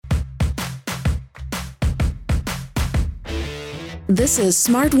This is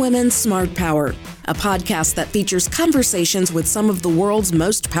Smart Women, Smart Power, a podcast that features conversations with some of the world's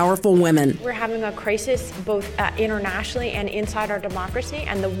most powerful women. We're having a crisis both internationally and inside our democracy,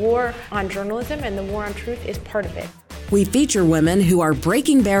 and the war on journalism and the war on truth is part of it. We feature women who are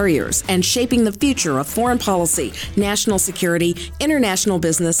breaking barriers and shaping the future of foreign policy, national security, international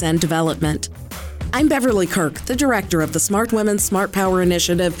business, and development. I'm Beverly Kirk, the director of the Smart Women, Smart Power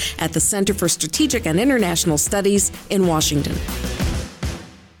initiative at the Center for Strategic and International Studies in Washington.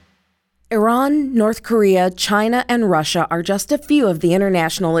 Iran, North Korea, China, and Russia are just a few of the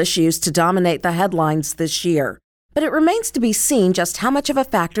international issues to dominate the headlines this year. But it remains to be seen just how much of a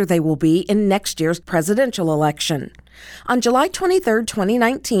factor they will be in next year's presidential election. On July 23,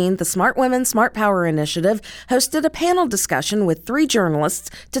 2019, the Smart Women, Smart Power initiative hosted a panel discussion with 3 journalists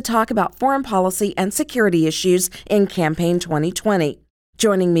to talk about foreign policy and security issues in campaign 2020.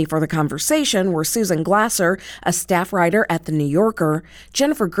 Joining me for the conversation were Susan Glasser, a staff writer at The New Yorker,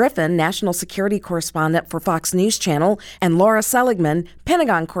 Jennifer Griffin, national security correspondent for Fox News Channel, and Lara Seligman,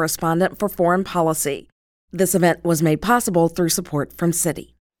 Pentagon correspondent for foreign policy. This event was made possible through support from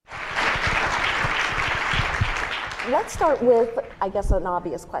Citi. Let's start with, I guess, an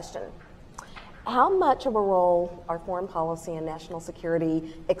obvious question. How much of a role are foreign policy and national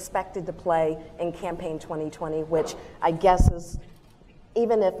security expected to play in campaign 2020, which I guess is,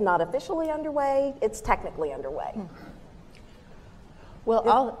 even if not officially underway, it's technically underway?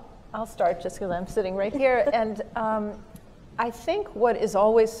 Well, I'll start just because I'm sitting right here. And I think what is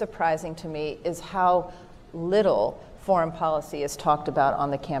always surprising to me is how little foreign policy is talked about on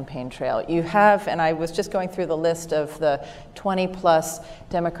the campaign trail. You have, and I was just going through the list of the 20 plus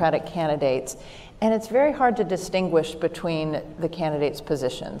Democratic candidates, and it's very hard to distinguish between the candidates'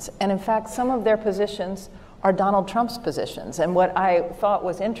 positions. And in fact, some of their positions are Donald Trump's positions. And what I thought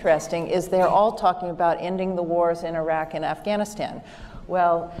was interesting is they're all talking about ending the wars in Iraq and Afghanistan.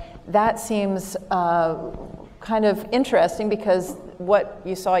 Well, that seems kind of interesting because what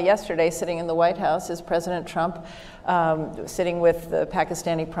you saw yesterday sitting in the White House is President Trump sitting with the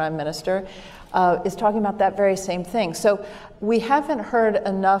Pakistani Prime Minister is talking about that very same thing. So we haven't heard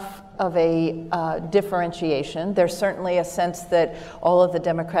enough of a differentiation. There's certainly a sense that all of the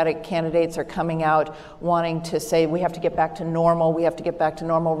Democratic candidates are coming out wanting to say we have to get back to normal, we have to get back to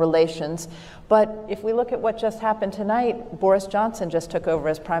normal relations. But if we look at what just happened tonight, Boris Johnson just took over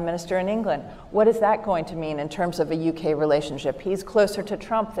as Prime Minister in England. What is that going to mean in terms of a UK relationship? He's closer to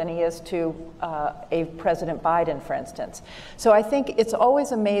Trump than he is to a President Biden, for instance. So I think it's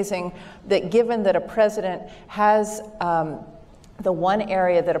always amazing that given that a president has the one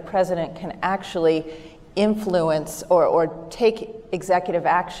area that a president can actually influence or take executive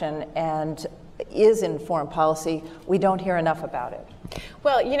action and is in foreign policy, we don't hear enough about it.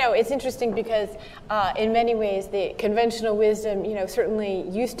 Well, you know, it's interesting because in many ways the conventional wisdom, you know, certainly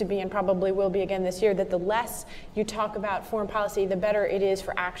used to be and probably will be again this year, that the less you talk about foreign policy, the better it is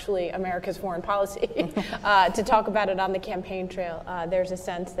for actually America's foreign policy to talk about it on the campaign trail. There's a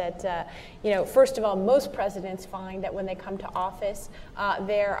sense that, you know, first of all, most presidents find that when they come to office,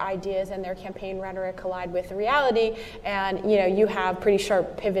 their ideas and their campaign rhetoric collide with the reality, and, you know, you have pretty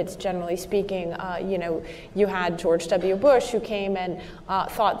sharp pivots, generally speaking. You know, you had George W. Bush, who came and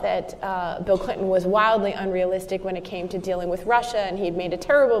thought that Bill Clinton was wildly unrealistic when it came to dealing with Russia, and he'd made a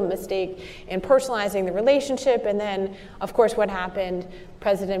terrible mistake in personalizing the relationship. And then, of course, what happened?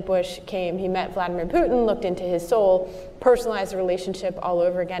 President Bush came, he met Vladimir Putin, looked into his soul, personalized the relationship all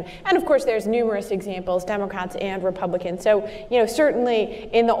over again. And of course, there's numerous examples, Democrats and Republicans. So, you know, certainly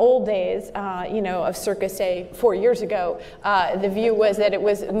in the old days, you know, of circa, say, 4 years ago, the view was that it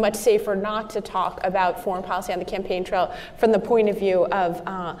was much safer not to talk about foreign policy on the campaign trail from the point of view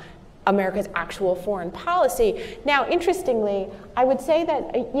of America's actual foreign policy. Now, interestingly, I would say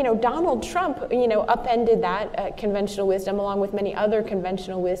that, you know, Donald Trump, you know, upended that conventional wisdom along with many other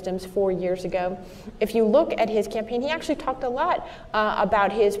conventional wisdoms 4 years ago. If you look at his campaign, he actually talked a lot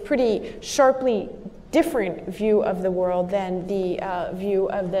about his pretty sharply different view of the world than the view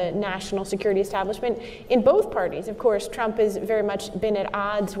of the national security establishment in both parties. Of course, Trump has very much been at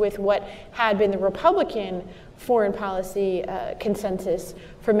odds with what had been the Republican foreign policy consensus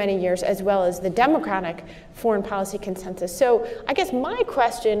for many years, as well as the Democratic foreign policy consensus. So I guess my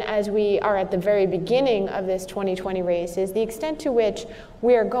question, as we are at the very beginning of this 2020 race, is the extent to which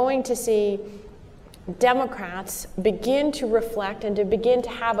we are going to see Democrats begin to reflect and to begin to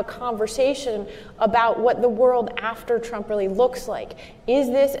have a conversation about what the world after Trump really looks like. Is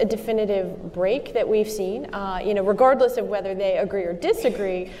this a definitive break that we've seen? Regardless of whether they agree or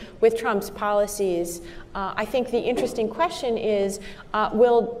disagree with Trump's policies, I think the interesting question is,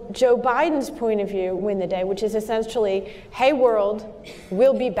 will Joe Biden's point of view win the day, which is essentially, hey world,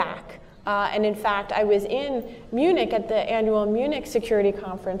 we'll be back. And in fact, I was in Munich at the annual Munich Security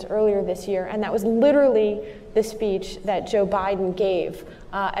Conference earlier this year, and that was literally the speech that Joe Biden gave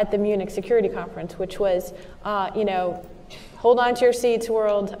at the Munich Security Conference, which was, hold on to your seats,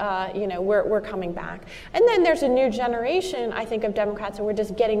 world, we're coming back. And then there's a new generation, I think, of Democrats, and we're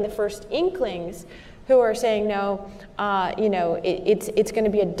just getting the first inklings who are saying, no, it's going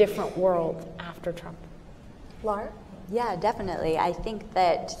to be a different world after Trump. Lara? Yeah, definitely. I think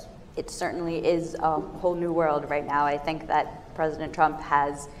that it certainly is a whole new world right now. I think that President Trump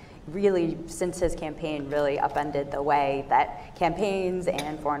has really, since his campaign, really upended the way that campaigns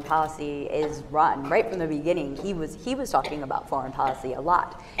and foreign policy is run. Right from the beginning, he was talking about foreign policy a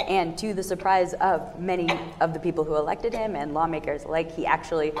lot. And to the surprise of many of the people who elected him and lawmakers alike, he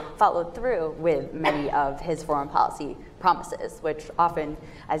actually followed through with many of his foreign policy promises, which often,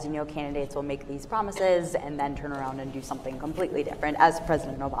 as you know, candidates will make these promises and then turn around and do something completely different, as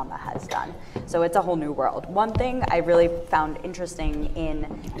President Obama has done. So it's a whole new world. One thing I really found interesting in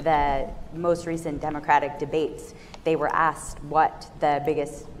the most recent Democratic debates, they were asked what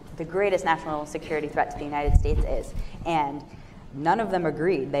the greatest national security threat to the United States is, and none of them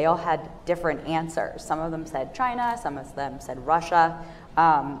agreed. They all had different answers. Some of them said China, some of them said Russia,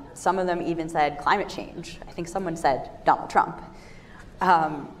 some of them even said climate change. I think someone said Donald Trump.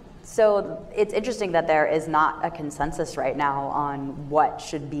 So it's interesting that there is not a consensus right now on what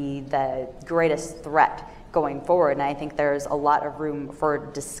should be the greatest threat going forward, and I think there's a lot of room for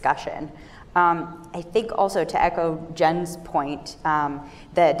discussion. I think also, to echo Jen's point,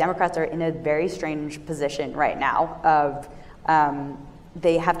 the Democrats are in a very strange position right now of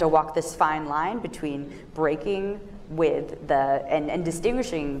they have to walk this fine line between breaking with and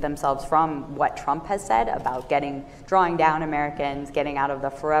distinguishing themselves from what Trump has said about drawing down Americans, getting out of the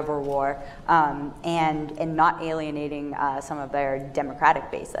forever war, and not alienating some of their Democratic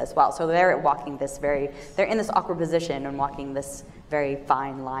base as well. So they're in this awkward position and walking this very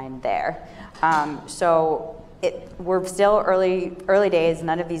fine line there. We're still early days.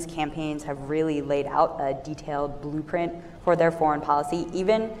 None of these campaigns have really laid out a detailed blueprint for their foreign policy.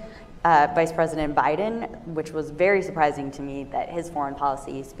 Even Vice President Biden, which was very surprising to me that his foreign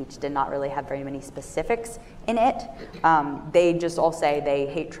policy speech did not really have very many specifics in it. They just all say they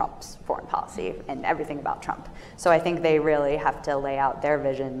hate Trump's foreign policy and everything about Trump. So I think they really have to lay out their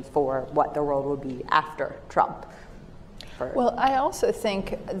vision for what the world will be after Trump. Well, I also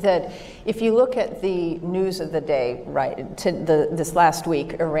think that if you look at the news of the day, right, this last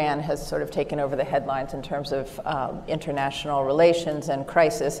week, Iran has sort of taken over the headlines in terms of international relations and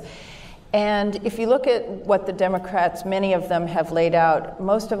crisis. And if you look at what the Democrats, many of them have laid out,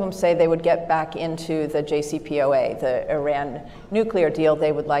 most of them say they would get back into the JCPOA, the Iran nuclear deal.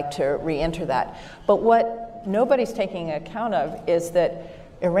 They would like to re-enter that. But what nobody's taking account of is that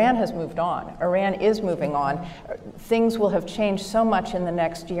Iran has moved on. Iran is moving on. Things will have changed so much in the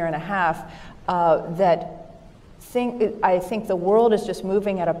next year and a half that I think the world is just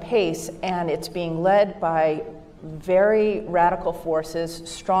moving at a pace, and it's being led by very radical forces.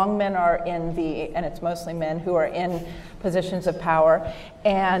 Strong men are and it's mostly men who are in positions of power,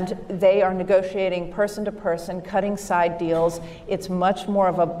 and they are negotiating person to person, cutting side deals. It's much more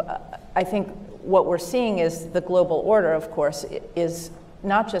of I think what we're seeing is the global order, of course, is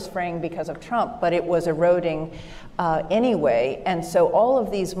not just fraying because of Trump, but it was eroding anyway. And so all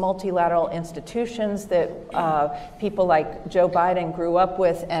of these multilateral institutions that people like Joe Biden grew up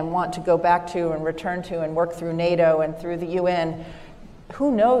with and want to go back to and return to and work through NATO and through the UN, who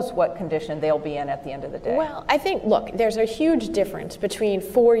knows what condition they'll be in at the end of the day? Well, I think, look, there's a huge difference between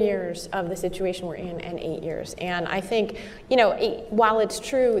 4 years of the situation we're in and 8 years. And I think, while it's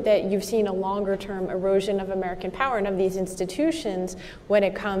true that you've seen a longer term erosion of American power and of these institutions when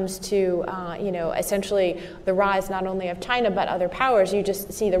it comes to, essentially the rise not only of China but other powers, you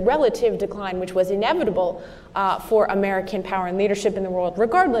just see the relative decline, which was inevitable for American power and leadership in the world,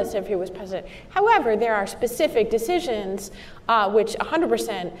 regardless of who was president. However, there are specific decisions which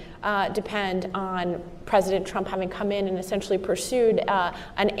 100% depend on President Trump having come in and essentially pursued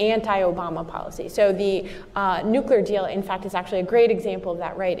an anti-Obama policy. So the nuclear deal, in fact, is actually a great example of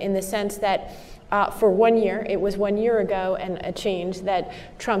that, right? In the sense that for 1 year. It was 1 year ago and a change that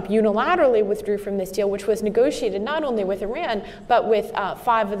Trump unilaterally withdrew from this deal, which was negotiated not only with Iran, but with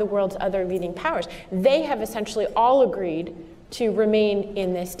 5 of the world's other leading powers. They have essentially all agreed to remain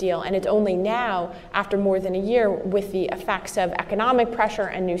in this deal. And it's only now, after more than a year, with the effects of economic pressure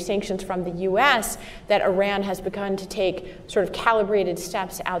and new sanctions from the US, that Iran has begun to take sort of calibrated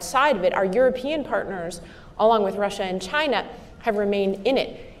steps outside of it. Our European partners, along with Russia and China, have remained in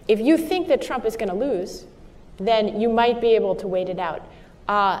it. If you think that Trump is going to lose, then you might be able to wait it out.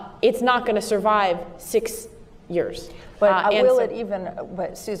 It's not going to survive 6 years. But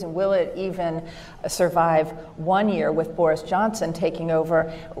Susan, will it even survive 1 year with Boris Johnson taking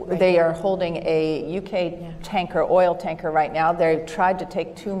over? Right. They are holding a UK tanker, oil tanker right now. They've tried to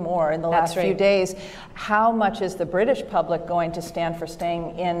take 2 more in the last few days. How much is the British public going to stand for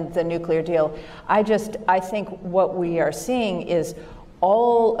staying in the nuclear deal? I think what we are seeing is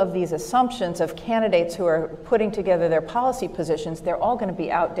all of these assumptions of candidates who are putting together their policy positions, they're all going to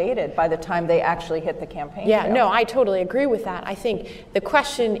be outdated by the time they actually hit the campaign trail. No, I totally agree with that. I think the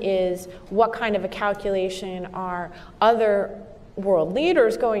question is, what kind of a calculation are other world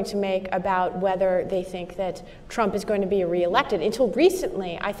leaders going to make about whether they think that Trump is going to be reelected? Until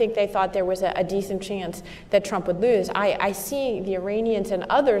recently, I think they thought there was a decent chance that Trump would lose. I see the Iranians and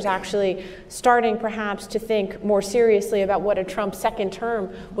others actually starting perhaps to think more seriously about what a Trump second term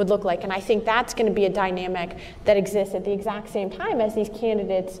would look like. And I think that's going to be a dynamic that exists at the exact same time as these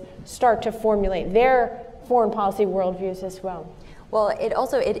candidates start to formulate their foreign policy worldviews as well. Well,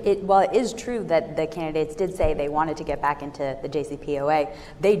 while it is true that the candidates did say they wanted to get back into the JCPOA,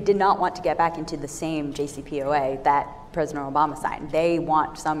 they did not want to get back into the same JCPOA that President Obama signed. They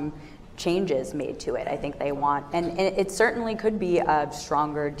want some changes made to it. I think they want, and it certainly could be a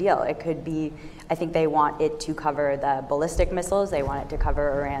stronger deal. It could be, I think they want it to cover the ballistic missiles. They want it to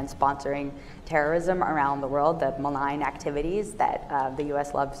cover Iran sponsoring terrorism around the world, the malign activities that the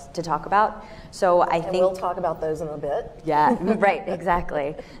U.S. loves to talk about. So I think we'll talk about those in a bit. Yeah, right,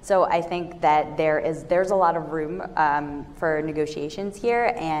 exactly. So I think that there's a lot of room for negotiations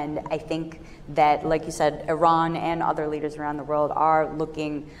here, and I think that, like you said, Iran and other leaders around the world are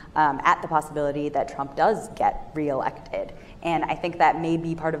looking at the possibility that Trump does get reelected. And I think that may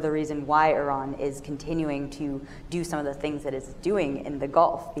be part of the reason why Iran is continuing to do some of the things that it's doing in the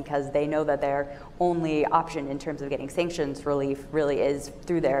Gulf, because they know that their only option in terms of getting sanctions relief really is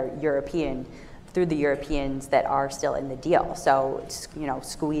through the Europeans that are still in the deal. So,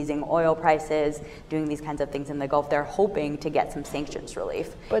 squeezing oil prices, doing these kinds of things in the Gulf, they're hoping to get some sanctions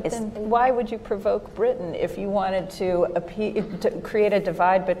relief. But then why would you provoke Britain if you wanted to create a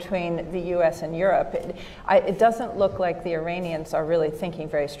divide between the US and Europe? It doesn't look like the Iranians are really thinking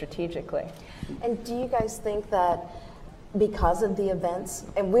very strategically. And do you guys think that because of the events,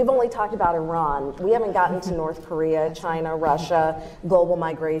 and we've only talked about Iran, we haven't gotten to North Korea, China, Russia, global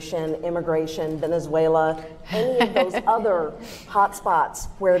migration, immigration, Venezuela, any of those other hot spots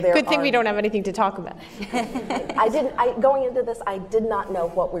where there Good thing we don't have anything to talk about. Going into this, I did not know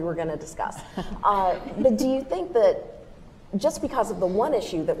what we were going to discuss. But do you think that just because of the one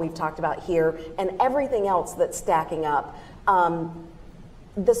issue that we've talked about here and everything else that's stacking up,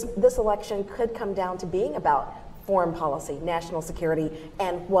 this election could come down to being about foreign policy, national security,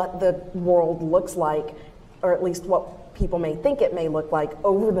 and what the world looks like, or at least what people may think it may look like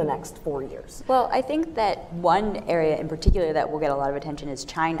over the next 4 years? Well, I think that one area in particular that will get a lot of attention is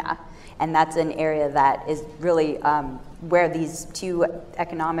China. And that's an area that is really where these two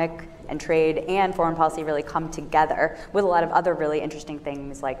economic and trade and foreign policy really come together with a lot of other really interesting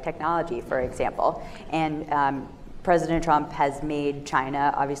things like technology, for example. And President Trump has made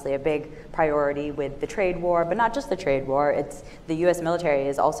China obviously a big priority with the trade war, but not just the trade war. It's the U.S. military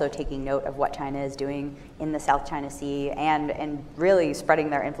is also taking note of what China is doing in the South China Sea and really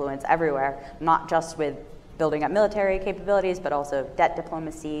spreading their influence everywhere, not just with building up military capabilities, but also debt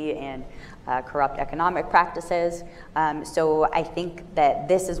diplomacy and corrupt economic practices. So I think that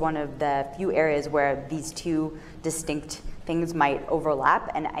this is one of the few areas where these two distinct things might overlap,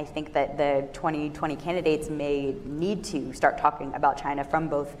 and I think that the 2020 candidates may need to start talking about China from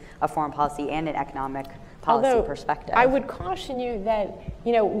both a foreign policy and an economic policy perspective. I would caution you that,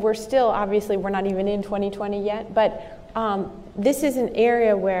 we're still, obviously, we're not even in 2020 yet, but this is an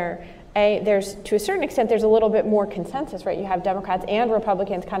area where there's, to a certain extent, there's a little bit more consensus, right? You have Democrats and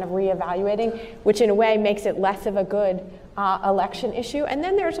Republicans kind of reevaluating, which in a way makes it less of a good election issue. And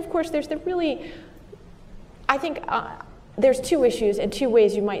then there's the really, I think, there's two issues and two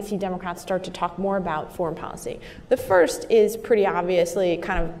ways you might see Democrats start to talk more about foreign policy. The first is pretty obviously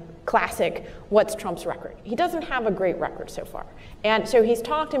kind of classic, what's Trump's record? He doesn't have a great record so far. And so he's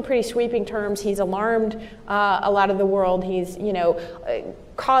talked in pretty sweeping terms. He's alarmed a lot of the world. He's,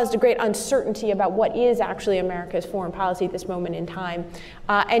 caused a great uncertainty about what is actually America's foreign policy at this moment in time.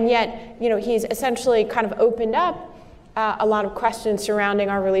 And yet, he's essentially kind of opened up a lot of questions surrounding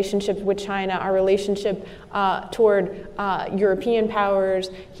our relationships with China, our relationship toward European powers.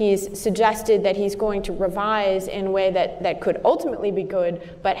 He's suggested that he's going to revise in a way that could ultimately be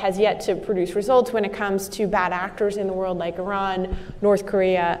good, but has yet to produce results when it comes to bad actors in the world like Iran, North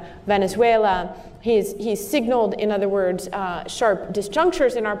Korea, Venezuela. He's signaled, in other words, sharp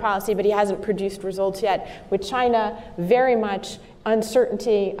disjunctures in our policy, but he hasn't produced results yet. With China, very much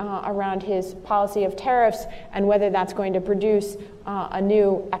uncertainty around his policy of tariffs and whether that's going to produce a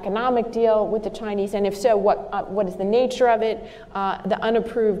new economic deal with the Chinese, and if so, what is the nature of it? The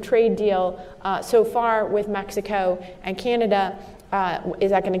unapproved trade deal so far with Mexico and Canada,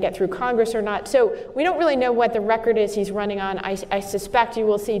 is that going to get through Congress or not? So we don't really know what the record is he's running on. I suspect you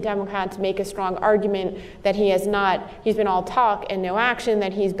will see Democrats make a strong argument that he's been all talk and no action,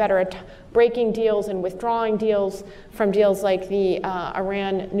 that he's better at breaking deals and withdrawing deals from deals like the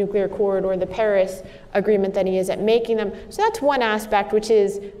Iran nuclear accord or the Paris agreement than he is at making them. So that's one aspect, which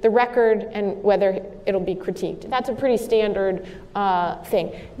is the record and whether it'll be critiqued. That's a pretty standard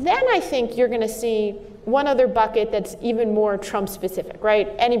thing. Then I think you're going to see one other bucket that's even more Trump specific, right?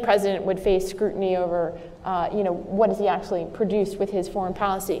 Any president would face scrutiny over, what has he actually produced with his foreign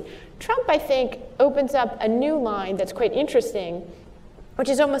policy. Trump, I think, opens up a new line that's quite interesting, which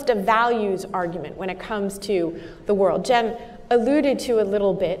is almost a values argument when it comes to the world. Jen alluded to a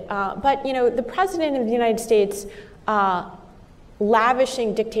little bit, but the president of the United States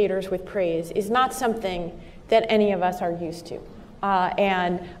lavishing dictators with praise is not something that any of us are used to.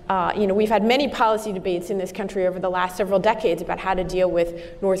 We've had many policy debates in this country over the last several decades about how to deal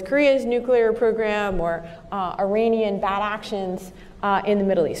with North Korea's nuclear program or Iranian bad actions in the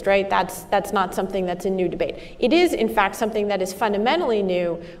Middle East, right? That's not something that's a new debate. It is, in fact, something that is fundamentally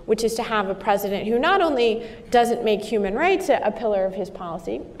new, which is to have a president who not only doesn't make human rights a pillar of his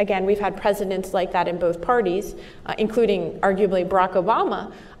policy. Again, we've had presidents like that in both parties, including arguably Barack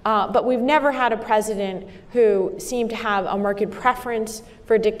Obama. But we've never had a president who seemed to have a marked preference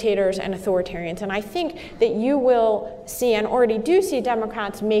for dictators and authoritarians. And I think that you will see, and already do see,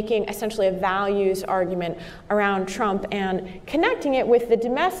 Democrats making essentially a values argument around Trump and connecting it with the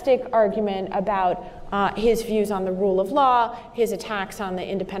domestic argument about his views on the rule of law, his attacks on the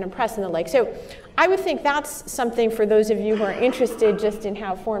independent press and the like. So I would think that's something for those of you who are interested just in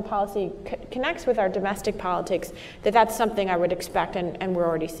how foreign policy connects with our domestic politics, that's something I would expect and we're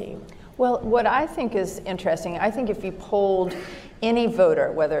already seeing. Well, what I think is interesting, I think if you polled any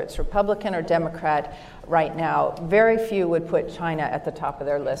voter, whether it's Republican or Democrat right now, very few would put China at the top of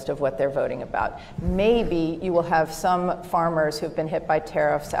their list of what they're voting about. Maybe you will have some farmers who've been hit by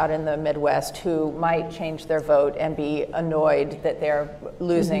tariffs out in the Midwest who might change their vote and be annoyed that they're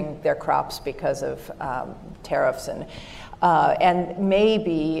losing their crops because of tariffs. And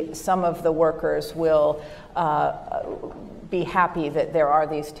maybe some of the workers will be happy that there are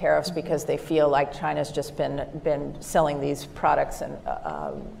these tariffs because they feel like China's just been selling these products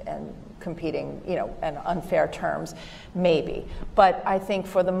and competing, in unfair terms, maybe. But I think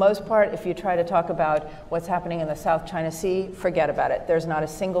for the most part, if you try to talk about what's happening in the South China Sea, forget about it. There's not a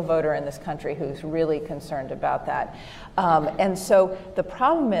single voter in this country who's really concerned about that. And so the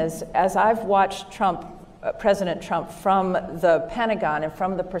problem is, as I've watched President Trump from the Pentagon and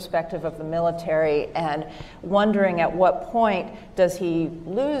from the perspective of the military, and wondering at what point does he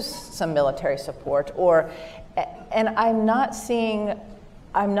lose some military support, and I'm not seeing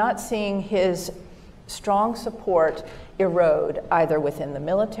his strong support erode either within the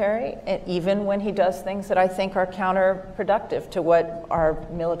military, and even when he does things that I think are counterproductive to what our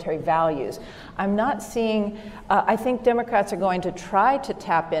military values. I'm not seeing, I think Democrats are going to try to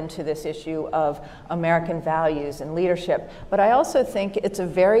tap into this issue of American values and leadership, but I also think it's a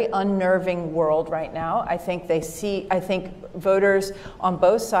very unnerving world right now. I think voters on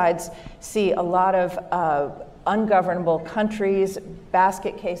both sides see a lot of ungovernable countries,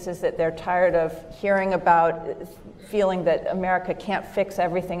 basket cases that they're tired of hearing about, feeling that America can't fix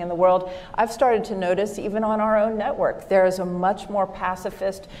everything in the world. I've started to notice, even on our own network, there is a much more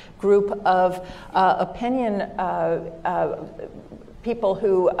pacifist group of opinion people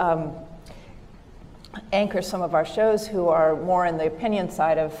who anchor some of our shows, who are more in the opinion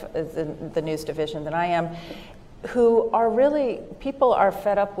side of the news division than I am, who are really, people are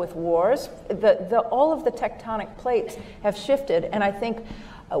fed up with wars. All of the tectonic plates have shifted, and I think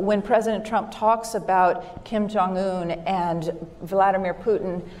when President Trump talks about Kim Jong-un and Vladimir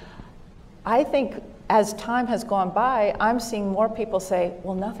Putin I think as time has gone by, I'm seeing more people say,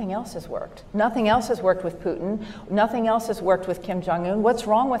 well, nothing else has worked. Nothing else has worked with Putin. Nothing else has worked with Kim Jong-un. What's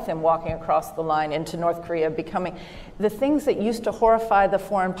wrong with him walking across the line into North Korea, becoming the things that used to horrify the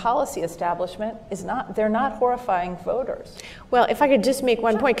foreign policy establishment they're not horrifying voters. Well, if I could just make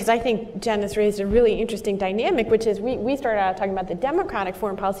one point, because I think Jen has raised a really interesting dynamic, which is we started out talking about the Democratic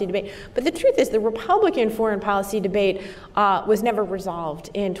foreign policy debate, but the truth is the Republican foreign policy debate was never resolved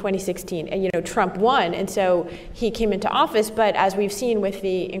in 2016. And, Trump won, and so he came into office, but as we've seen with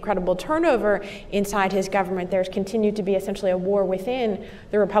the incredible turnover inside his government, there's continued to be essentially a war within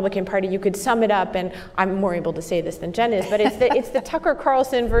the Republican Party. You could sum it up, and I'm more able to say this than Jen is, but it's the Tucker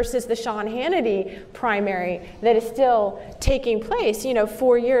Carlson versus the Sean Hannity primary that is still taking place,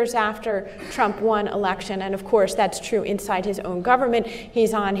 4 years after Trump won election. And of course, that's true inside his own government.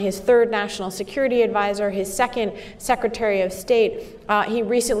 He's on his third national security advisor, his second Secretary of State. He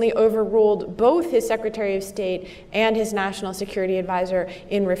recently overruled both his Secretary of State and his national security advisor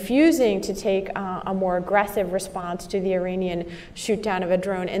in refusing to take a more aggressive response to the Iranian shoot down of a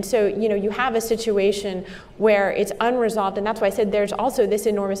drone. And so, you have a situation where it's unresolved, and that's why I said there's also this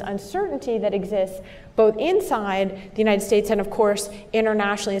enormous uncertainty that exists both inside the United States and, of course,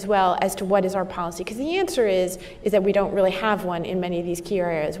 internationally as well as to what is our policy. Because the answer is that we don't really have one in many of these key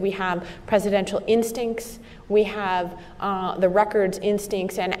areas. We have presidential instincts. We have the records,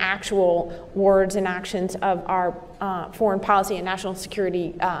 instincts, and actual words and actions of our foreign policy and national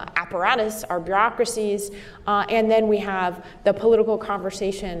security apparatus, our bureaucracies, and then we have the political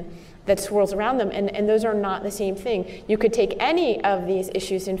conversation that swirls around them, and those are not the same thing. You could take any of these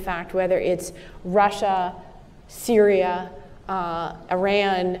issues, in fact, whether it's Russia, Syria,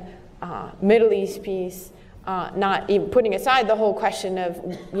 Iran, Middle East peace, not even putting aside the whole question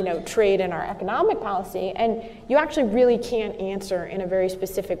of trade and our economic policy, and you actually really can't answer in a very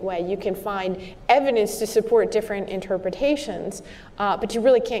specific way. You can find evidence to support different interpretations, but you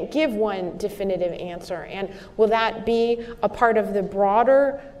really can't give one definitive answer. And will that be a part of the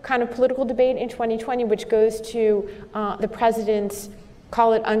broader kind of political debate in 2020, which goes to the president's,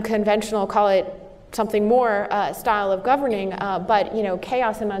 call it unconventional, call it something more style of governing, but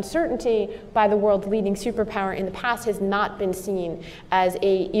chaos and uncertainty by the world's leading superpower in the past has not been seen as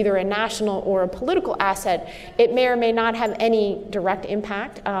either a national or a political asset. It may or may not have any direct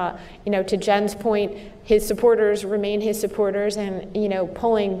impact. To Jen's point, his supporters remain his supporters, and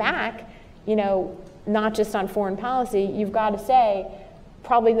pulling back, not just on foreign policy, you've got to say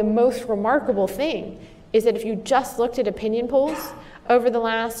probably the most remarkable thing is that if you just looked at opinion polls over the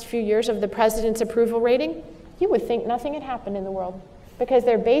last few years of the president's approval rating, you would think nothing had happened in the world, because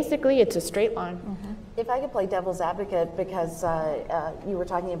it's a straight line. Mm-hmm. If I could play devil's advocate, because you were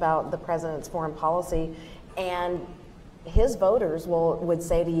talking about the president's foreign policy, and his voters would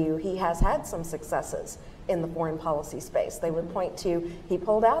say to you he has had some successes in the foreign policy space. They would point to, he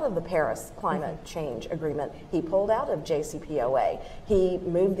pulled out of the Paris climate change agreement, he pulled out of JCPOA, he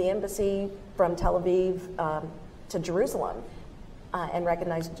moved the embassy from Tel Aviv to Jerusalem, and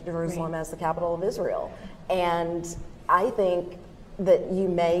recognized Jerusalem as the capital of Israel. And I think that you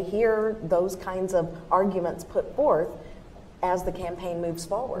may hear those kinds of arguments put forth as the campaign moves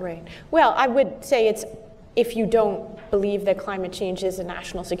forward. Right. Well, I would say if you don't believe that climate change is a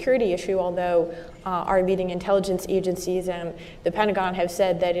national security issue, although our leading intelligence agencies and the Pentagon have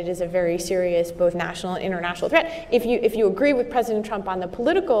said that it is a very serious both national and international threat. If you agree with President Trump on the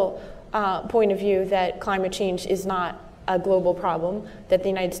political point of view that climate change is not a global problem, that the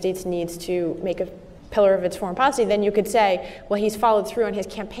United States needs to make a pillar of its foreign policy, then you could say, well, he's followed through on his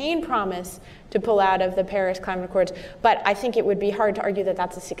campaign promise to pull out of the Paris Climate Accords. But I think it would be hard to argue that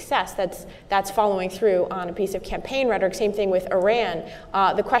that's a success. That's following through on a piece of campaign rhetoric. Same thing with Iran.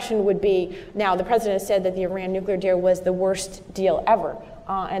 The question would be, now the president has said that the Iran nuclear deal was the worst deal ever.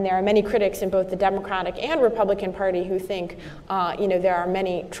 And there are many critics in both the Democratic and Republican Party who think, there are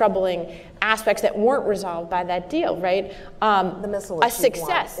many troubling aspects that weren't resolved by that deal, right? The missile issue. A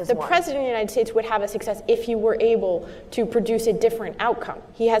success. The president of the United States would have a success if he were able to produce a different outcome.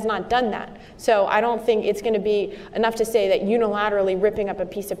 He has not done that. So I don't think it's going to be enough to say that unilaterally ripping up a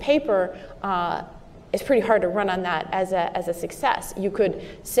piece of paper it's pretty hard to run on that as a success. You could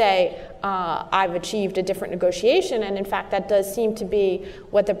say, I've achieved a different negotiation, and in fact, that does seem to be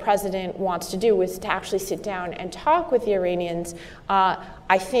what the president wants to do, is to actually sit down and talk with the Iranians.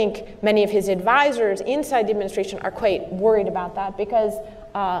 I think many of his advisors inside the administration are quite worried about that, because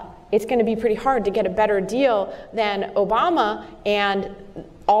it's going to be pretty hard to get a better deal than Obama and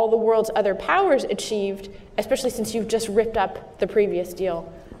all the world's other powers achieved, especially since you've just ripped up the previous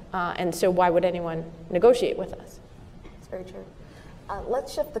deal. And so why would anyone negotiate with us? That's very true.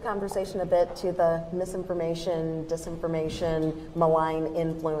 Let's shift the conversation a bit to the misinformation, disinformation, malign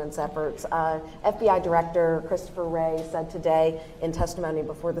influence efforts. FBI Director Christopher Wray said today in testimony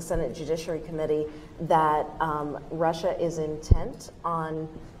before the Senate Judiciary Committee that Russia is intent on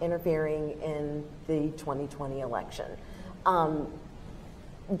interfering in the 2020 election.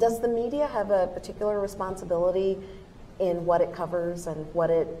 Does the media have a particular responsibility in what it covers and what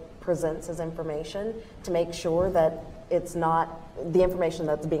it presents as information to make sure that it's not, the information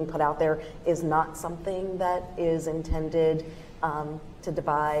that's being put out there is not something that is intended to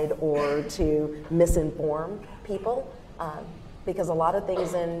divide or to misinform people? Because a lot of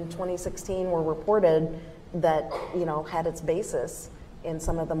things in 2016 were reported that, you know, had its basis in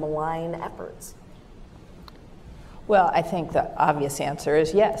some of the malign efforts. Well, I think the obvious answer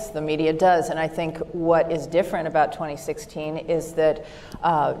is yes, the media does. And I think what is different about 2016 is that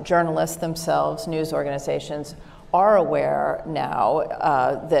journalists themselves, news organizations, are aware now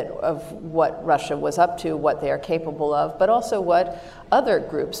that of what Russia was up to, what they are capable of, but also what other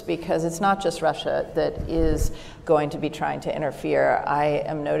groups, because it's not just Russia that is going to be trying to interfere. I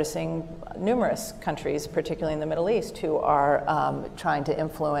am noticing numerous countries, particularly in the Middle East, who are trying to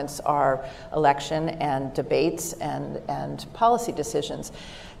influence our election and debates and policy decisions.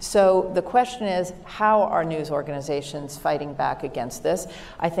 So the question is, how are news organizations fighting back against this?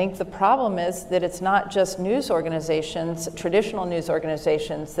 I think the problem is that it's not just news organizations, traditional news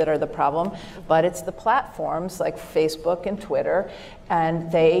organizations, that are the problem, but it's the platforms like Facebook and Twitter,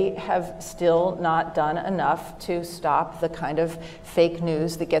 and they have still not done enough to stop the kind of fake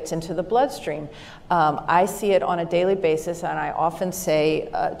news that gets into the bloodstream. I see it on a daily basis, and I often say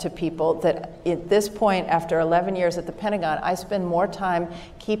to people that at this point, after 11 years at the Pentagon, I spend more time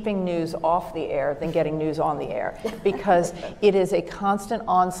keeping news off the air than getting news on the air, because it is a constant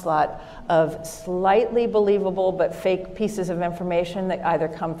onslaught of slightly believable but fake pieces of information that either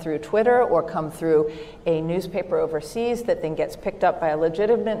come through Twitter or come through a newspaper overseas that then gets picked up by a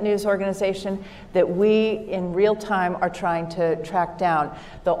legitimate news organization that we in real time are trying to track down.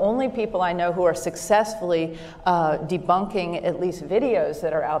 The only people I know who are successfully debunking at least videos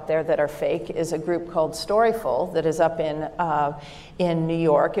that are out there that are fake is a group called Storyful that is up in New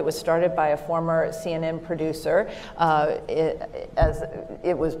York. It was started by a former CNN producer.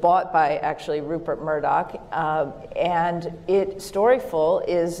 It was bought by actually Rupert Murdoch, and Storyful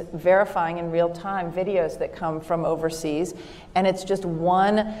is verifying in real time videos that come from overseas, and it's just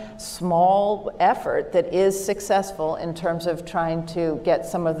one small effort that is successful in terms of trying to get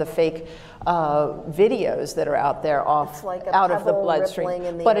some of the fake videos that are out there out of the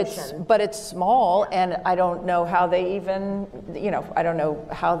bloodstream. But it's small, and I don't know how they even, I don't know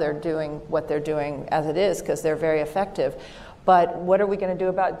how they're doing what they're doing as it is, because they're very effective. But what are we going to do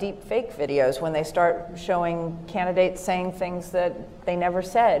about deep fake videos when they start showing candidates saying things that they never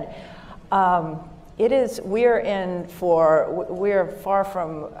said? We're far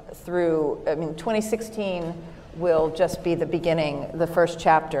from through. I mean, 2016 will just be the beginning, the first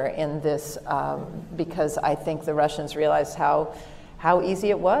chapter in this, because I think the Russians realized how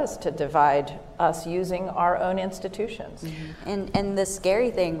easy it was to divide us using our own institutions. Mm-hmm. And the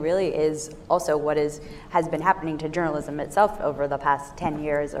scary thing really is also what has been happening to journalism itself over the past 10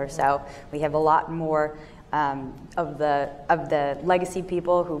 years or so. We have a lot more of the legacy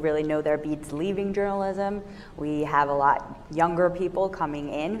people who really know their beats leaving journalism. We have a lot younger people coming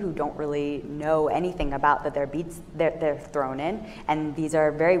in who don't really know anything about their beats they're thrown in. And these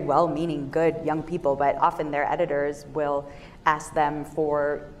are very well-meaning, good young people, but often their editors will ask them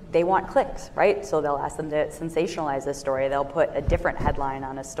they want clicks, right? So they'll ask them to sensationalize a story. They'll put a different headline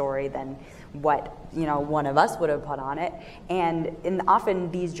on a story than what one of us would have put on it. And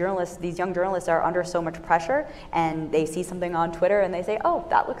often these young journalists are under so much pressure, and they see something on Twitter and they say, oh,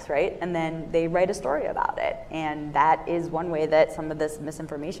 that looks right, and then they write a story about it. And that is one way that some of this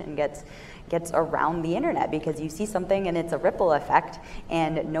misinformation gets around the internet, because you see something and it's a ripple effect,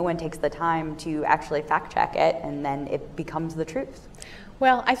 and no one takes the time to actually fact check it, and then it becomes the truth.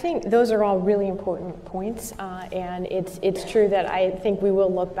 Well, I think those are all really important points, and it's true that I think we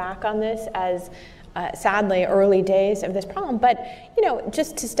will look back on this as sadly early days of this problem. But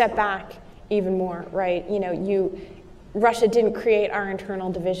just to step back even more, right? Russia didn't create our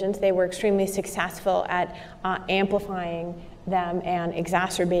internal divisions. They were extremely successful at amplifying them and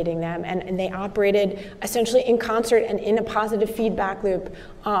exacerbating them, and they operated essentially in concert and in a positive feedback loop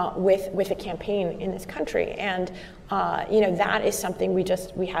with a campaign in this country. And that is something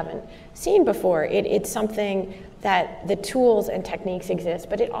we haven't seen before. It's something that the tools and techniques exist,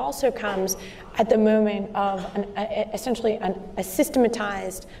 but it also comes at the moment of essentially a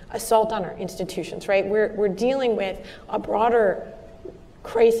systematized assault on our institutions, right? We're dealing with a broader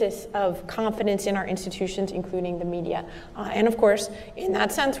crisis of confidence in our institutions, including the media. And of course, in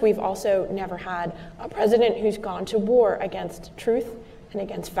that sense, we've also never had a president who's gone to war against truth and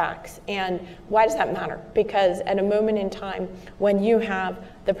against facts. And why does that matter? Because at a moment in time when you have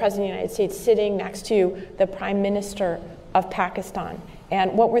the President of the United States sitting next to the Prime Minister of Pakistan,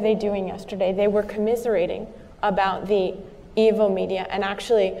 and what were they doing yesterday? They were commiserating about the evil media. And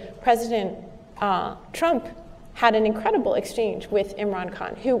actually, President Trump had an incredible exchange with Imran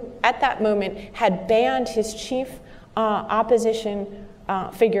Khan, who at that moment had banned his chief opposition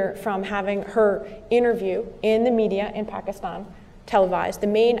figure from having her interview in the media in Pakistan televised. The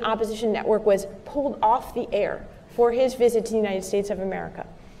main opposition network was pulled off the air for his visit to the United States of America.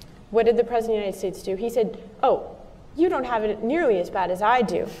 What did the President of the United States do? He said, oh, you don't have it nearly as bad as I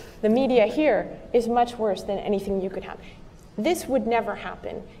do. The media here is much worse than anything you could have. This would never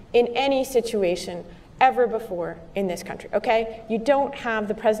happen in any situation ever before in this country, okay? You don't have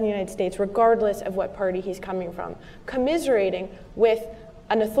the President of the United States, regardless of what party he's coming from, commiserating with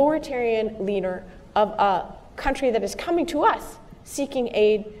an authoritarian leader of a country that is coming to us, seeking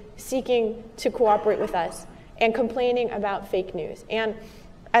aid, seeking to cooperate with us, and complaining about fake news. And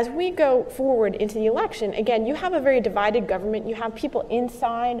as we go forward into the election, again, you have a very divided government. You have people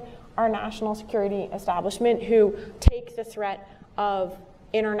inside our national security establishment who take the threat of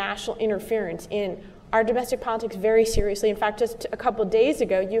international interference in our domestic politics very seriously. In fact, just a couple days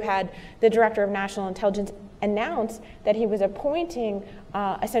ago, you had the Director of National Intelligence announce that he was appointing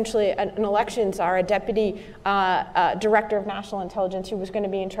essentially an elections czar, a deputy director of national intelligence who was going to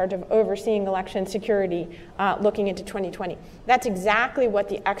be in charge of overseeing election security looking into 2020. That's exactly what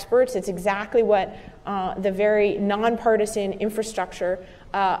the experts, it's exactly what the very nonpartisan infrastructure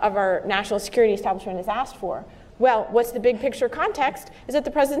of our national security establishment has asked for. Well, what's the big picture context is that the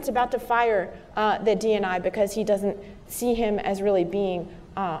president's about to fire the DNI because he doesn't see him as really being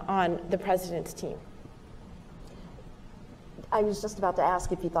on the president's team. I was just about to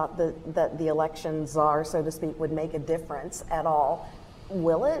ask if you thought that the election czar, so to speak, would make a difference at all.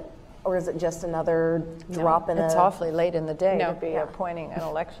 Will it? Or is it just another drop in It's awfully late in the day to be appointing an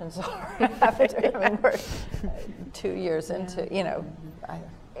election czar after, I mean, we're 2 years into, you know.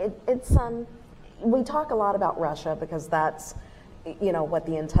 We talk a lot about Russia because that's, you know, what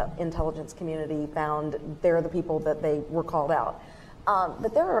the intelligence community found. They're the people that they were called out.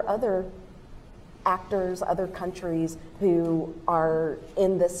 But there are other actors, other countries who are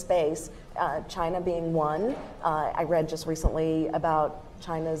in this space, China being one. I read just recently about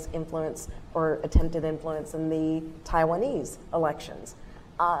China's influence or attempted influence in the Taiwanese elections.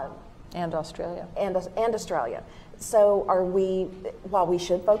 And Australia. And Australia. So are we, while we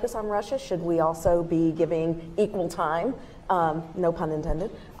should focus on Russia, should we also be giving equal time, no pun intended,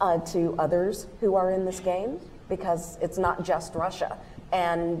 to others who are in this game? Because it's not just Russia.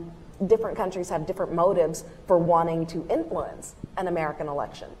 And different countries have different motives for wanting to influence an American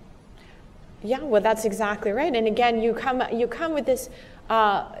election. Yeah, well, that's exactly right. And again, you come with this.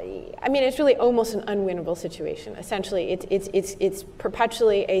 I mean, it's really almost an unwinnable situation. Essentially, it's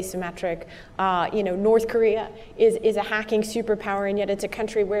perpetually asymmetric. You know, North Korea is a hacking superpower, and yet it's a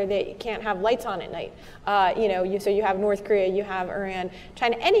country where they can't have lights on at night. You know, so you have North Korea, you have Iran,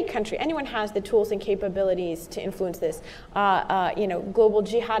 China. Any country, anyone has the tools and capabilities to influence this. You know, global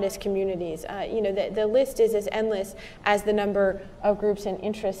jihadist communities. You know, the list is as endless as the number of groups and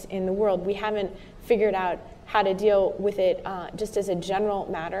interests in the world. We haven't figured out how to deal with it just as a general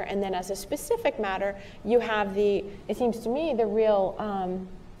matter. And then as a specific matter, you have it seems to me, the real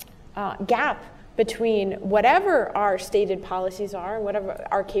gap between whatever our stated policies are, whatever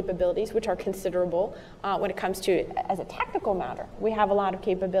our capabilities, which are considerable when it comes to, as a technical matter, we have a lot of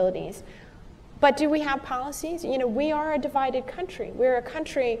capabilities. But do we have policies? You know, we are a divided country. We're a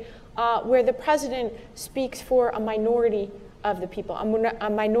country where the president speaks for a minority of the people, a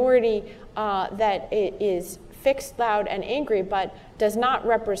minority that is fixed, loud, and angry, but does not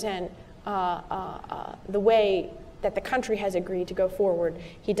represent the way that the country has agreed to go forward.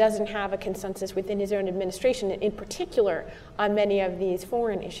 He doesn't have a consensus within his own administration, in particular on many of these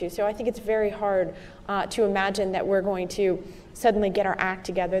foreign issues. So I think it's very hard to imagine that we're going to suddenly get our act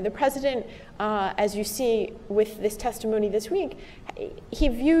together. The president, as you see with this testimony this week, he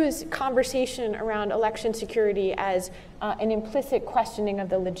views conversation around election security as an implicit questioning of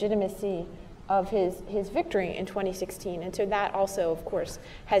the legitimacy of his victory in 2016. And so that also, of course,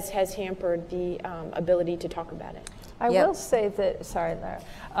 has hampered the ability to talk about it. I will say that, sorry, Lara,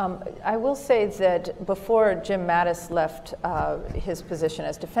 I will say that before Jim Mattis left his position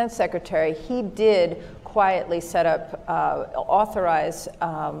as defense secretary, he did quietly set up, authorize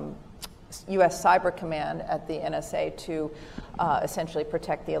U.S. Cyber Command at the NSA to essentially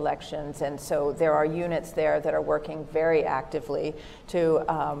protect the elections. And so there are units there that are working very actively to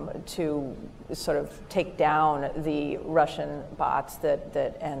sort of take down the Russian bots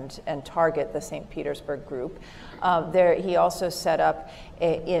and target the St. Petersburg group. He also set up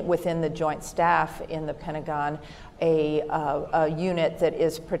within the Joint Staff in the Pentagon a unit that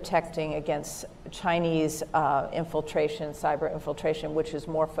is protecting against Chinese infiltration, cyber infiltration, which is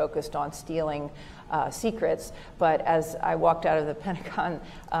more focused on stealing secrets. But as I walked out of the Pentagon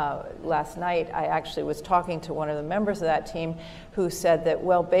last night, I actually was talking to one of the members of that team who said that,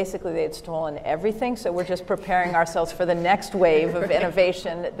 well, basically they had stolen everything, so we're just preparing ourselves for the next wave of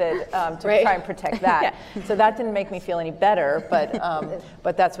innovation that, to try and protect that. Yeah. So that didn't make me feel any better,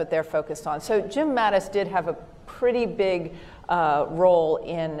 but that's what they're focused on. So Jim Mattis did have a pretty big role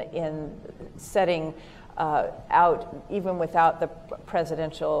in setting out, even without the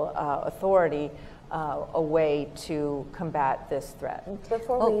presidential authority, a way to combat this threat.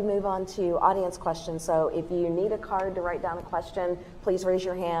 Before we move on to audience questions, so if you need a card to write down a question, please raise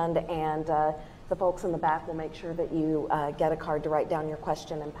your hand, and the folks in the back will make sure that you get a card to write down your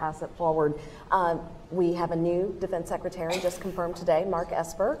question and pass it forward. We have a new Defense Secretary just confirmed today, Mark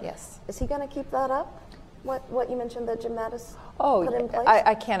Esper. Yes. Is he going to keep that up? What you mentioned that Jim Mattis put in place?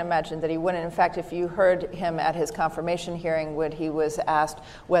 I can't imagine that he wouldn't. In fact, if you heard him at his confirmation hearing when he was asked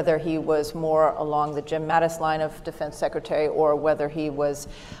whether he was more along the Jim Mattis line of Defense Secretary or whether he was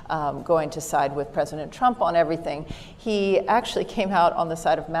going to side with President Trump on everything, he actually came out on the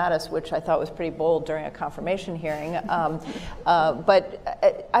side of Mattis, which I thought was pretty bold during a confirmation hearing.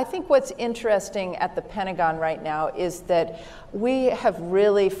 But I think what's interesting at the Pentagon right now is that we have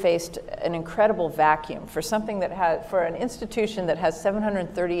really faced an incredible vacuum for something that has, for an institution that has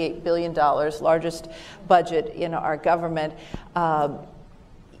 $738 billion, largest budget in our government.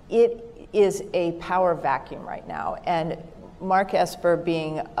 It is a power vacuum right now, and Mark Esper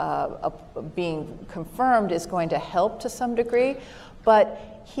being confirmed is going to help to some degree, but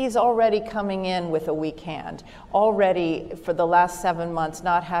he's already coming in with a weak hand. Already, for the last 7 months,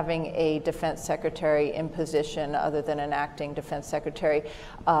 not having a defense secretary in position other than an acting defense secretary.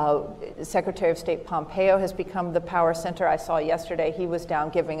 Secretary of State Pompeo has become the power center. I saw yesterday he was down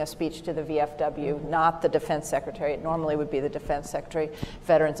giving a speech to the VFW, not the defense secretary. It normally would be the defense secretary,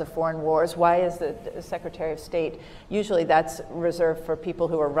 Veterans of Foreign Wars. Why is the Secretary of State? Usually that's reserved for people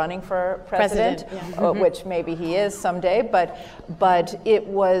who are running for president. Yeah. Which maybe he is someday, but it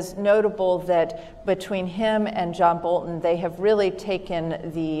was notable that between him and John Bolton, they have really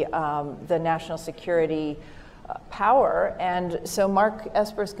taken the national security power, and so Mark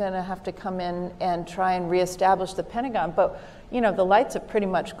Esper's going to have to come in and try and reestablish the Pentagon. But you know, the lights have pretty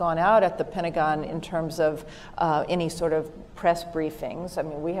much gone out at the Pentagon in terms of any sort of press briefings. I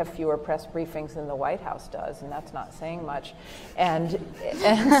mean, we have fewer press briefings than the White House does, and that's not saying much. And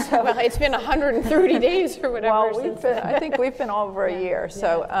so, well, it's been 130 days or whatever. Well, I think we've been over a year.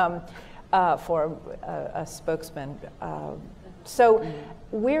 So for a spokesman. So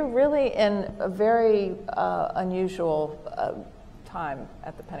we're really in a very unusual time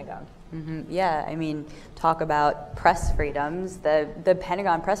at the Pentagon. Mm-hmm. Yeah, I mean, talk about press freedoms. The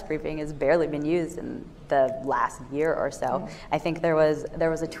Pentagon press briefing has barely been used in the last year or so. Mm-hmm. I think there was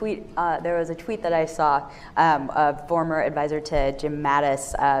a tweet that I saw, a former advisor to Jim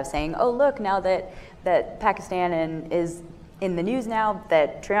Mattis saying, "Oh, look, now that Pakistan is in the news now,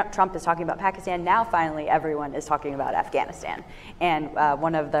 that Trump is talking about Pakistan, now finally everyone is talking about Afghanistan." And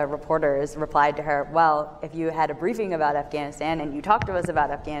one of the reporters replied to her, "Well, if you had a briefing about Afghanistan and you talked to us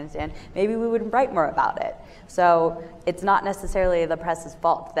about Afghanistan, maybe we would write more about it." So it's not necessarily the press's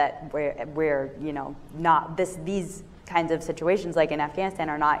fault that we're not these kinds of situations like in Afghanistan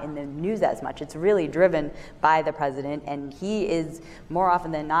are not in the news as much. It's really driven by the president, and he is more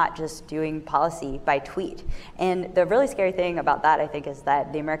often than not just doing policy by tweet. And the really scary thing about that, I think, is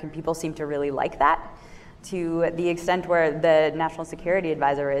that the American people seem to really like that, to the extent where the National Security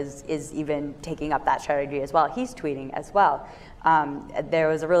Advisor is even taking up that strategy as well. He's tweeting as well. There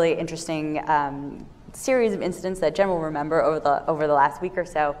was a really interesting series of incidents that Jen will remember over the last week or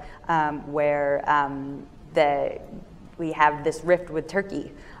so, where we have this rift with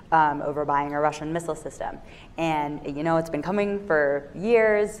Turkey over buying a Russian missile system. And it's been coming for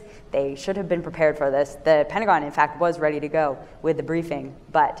years. They should have been prepared for this. The Pentagon, in fact, was ready to go with the briefing,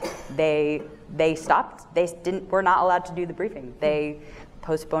 but they stopped. They were not allowed to do the briefing. They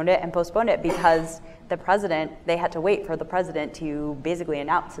postponed it and postponed it because they had to wait for the president to basically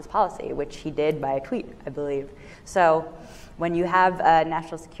announce his policy, which he did by a tweet, I believe. So when you have a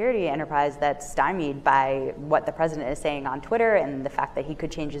national security enterprise that's stymied by what the president is saying on Twitter and the fact that he could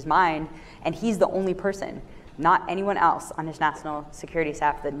change his mind, and he's the only person, not anyone else on his national security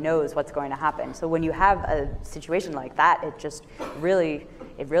staff, that knows what's going to happen. So when you have a situation like that, it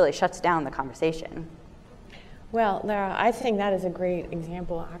really shuts down the conversation. Well, Lara, I think that is a great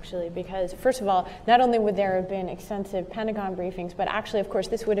example, actually, because first of all, not only would there have been extensive Pentagon briefings, but actually, of course,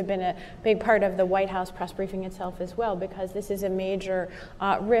 this would have been a big part of the White House press briefing itself as well, because this is a major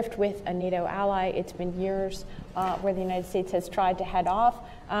rift with a NATO ally. It's been years where the United States has tried to head off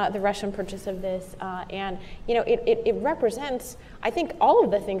the Russian purchase of this, and it represents, I think, all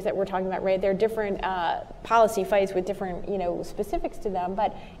of the things that we're talking about, right? There are different policy fights with different specifics to them,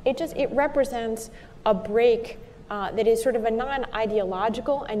 but it represents a break that is sort of a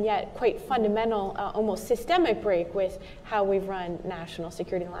non-ideological and yet quite fundamental, almost systemic break with how we've run national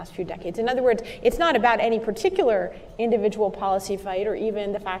security in the last few decades. In other words, it's not about any particular individual policy fight or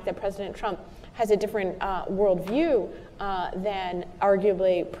even the fact that President Trump has a different worldview than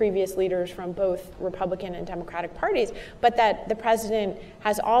arguably previous leaders from both Republican and Democratic parties, but that the president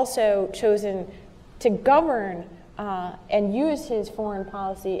has also chosen to govern and use his foreign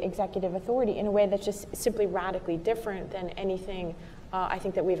policy executive authority in a way that's just simply radically different than anything I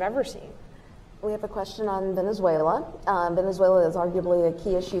think that we've ever seen. We have a question on Venezuela. Venezuela is arguably a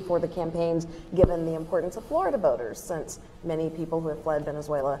key issue for the campaigns, given the importance of Florida voters, since many people who have fled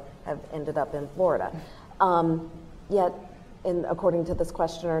Venezuela have ended up in Florida. Yet, according to this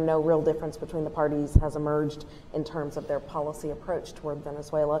questioner, no real difference between the parties has emerged in terms of their policy approach toward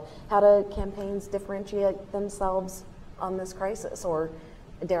Venezuela. How do campaigns differentiate themselves on this crisis? Or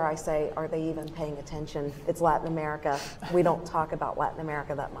dare I say, are they even paying attention? It's Latin America. We don't talk about Latin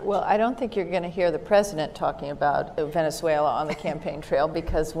America that much. Well, I don't think you're going to hear the president talking about Venezuela on the campaign trail,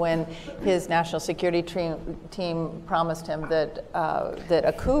 because when his national security team promised him that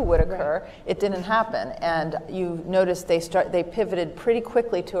a coup would occur, it didn't happen. And you notice they pivoted pretty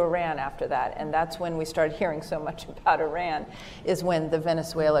quickly to Iran after that. And that's when we started hearing so much about Iran, is when the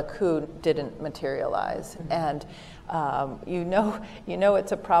Venezuela coup didn't materialize. And you know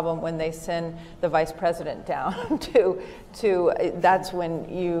it's a problem when they send the vice president down to that's when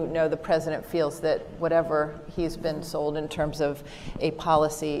the president feels that whatever he's been sold in terms of a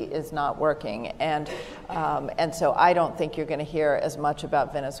policy is not working. And so I don't think you're going to hear as much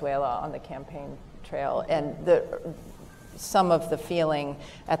about Venezuela on the campaign trail. And some of the feeling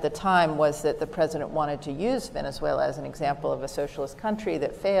at the time was that the president wanted to use Venezuela as an example of a socialist country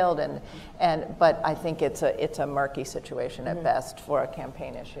that failed, but I think it's a murky situation at best for a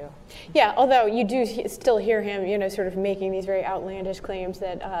campaign issue. Yeah, although you do still hear him, sort of making these very outlandish claims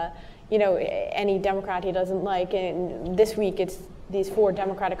that, any Democrat he doesn't like, and this week it's these 4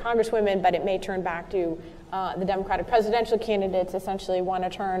 Democratic congresswomen, but it may turn back to the Democratic presidential candidates essentially want to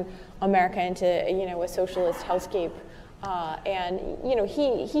turn America into, a socialist hellscape. And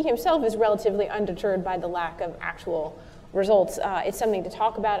he himself is relatively undeterred by the lack of actual results. It's something to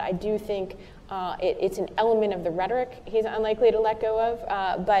talk about. I do think it's an element of the rhetoric he's unlikely to let go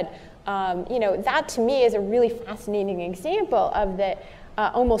of. But that to me is a really fascinating example of the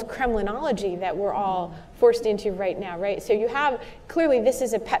almost Kremlinology that we're all forced into right now, right? So you have, clearly this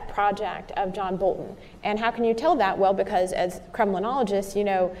is a pet project of John Bolton. And how can you tell that? Well, because as Kremlinologists,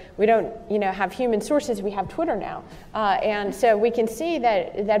 we don't, have human sources, we have Twitter now. And so we can see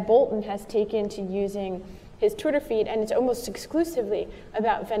that Bolton has taken to using his Twitter feed, and it's almost exclusively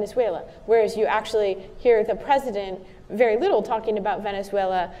about Venezuela, whereas you actually hear the president very little talking about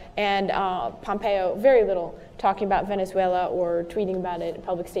Venezuela, and Pompeo very little talking about Venezuela or tweeting about it in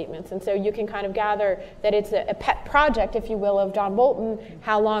public statements. And so you can kind of gather that it's a pet project, if you will, of John Bolton.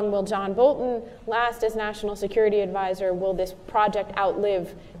 How long will John Bolton last as National Security Advisor? Will this project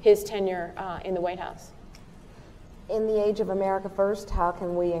outlive his tenure in the White House? In the age of America First, how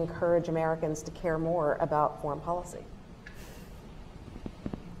can we encourage Americans to care more about foreign policy?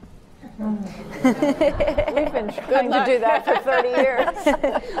 We've been trying to do that for 30 years.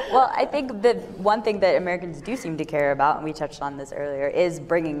 Well, I think that one thing that Americans do seem to care about, and we touched on this earlier, is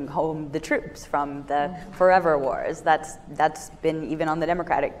bringing home the troops from the forever wars. That's been even on the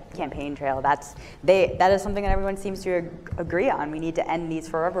Democratic campaign trail. That is something that everyone seems to agree on. We need to end these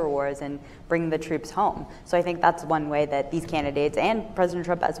forever wars and bring the troops home. So I think that's one way that these candidates and President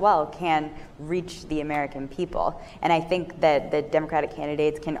Trump as well can reach the American people. And I think that the Democratic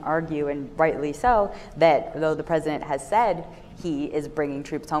candidates can argue, and rightly so, that though the president has said he is bringing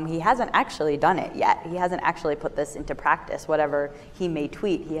troops home. He hasn't actually done it yet. He hasn't actually put this into practice. Whatever he may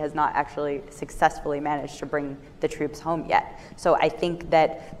tweet, he has not actually successfully managed to bring the troops home yet. So I think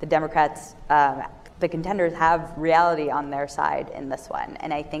that the Democrats, the contenders, have reality on their side in this one.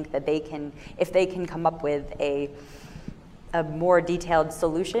 And I think that they can, if they can come up with a more detailed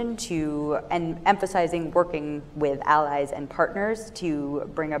solution to, and emphasizing working with allies and partners to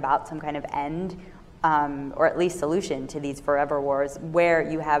bring about some kind of end, or at least solution to these forever wars, where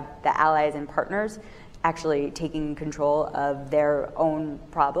you have the allies and partners actually taking control of their own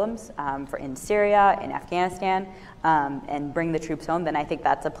problems, in Syria, in Afghanistan, and bring the troops home, then I think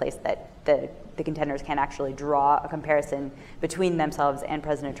that's a place that the contenders can actually draw a comparison between themselves and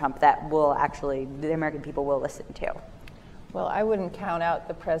President Trump that will actually, the American people will listen to. Well, I wouldn't count out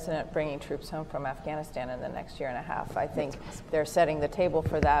the president bringing troops home from Afghanistan in the next year and a half. I think they're setting the table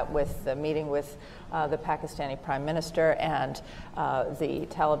for that with the meeting with the Pakistani prime minister and the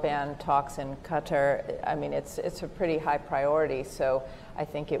Taliban talks in Qatar. I mean, it's a pretty high priority. So I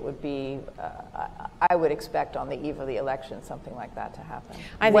think it would be, I would expect on the eve of the election something like that to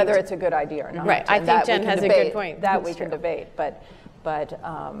happen. Whether it's a good idea or not. Right. I think Jen has a good point. That we can debate. But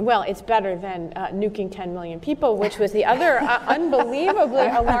well, it's better than nuking 10 million people, which was the other unbelievably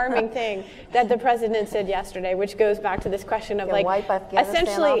alarming thing that the president said yesterday, which goes back to this question of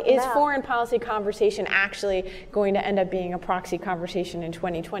essentially, is foreign policy conversation actually going to end up being a proxy conversation in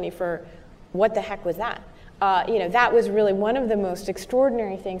 2020 for what the heck was that? That was really one of the most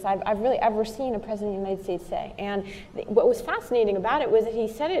extraordinary things I've really ever seen a president of the United States say. And what was fascinating about it was that he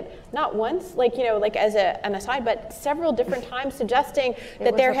said it not once, as an aside, but several different times, suggesting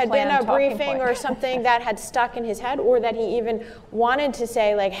that there had been a briefing or something that had stuck in his head, or that he even wanted to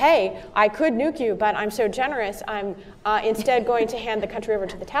say, hey, I could nuke you, but I'm so generous, I'm instead going to hand the country over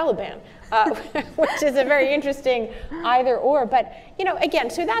to the Taliban. Which is a very interesting either or. But, again,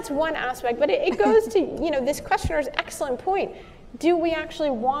 so that's one aspect. But it goes to, this questioner's excellent point. Do we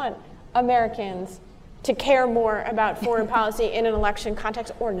actually want Americans to care more about foreign policy in an election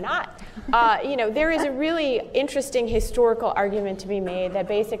context or not? There is a really interesting historical argument to be made that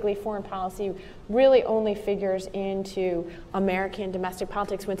basically foreign policy really only figures into American domestic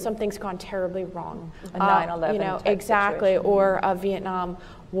politics when something's gone terribly wrong. A 9/11 exactly, situation. Or a Vietnam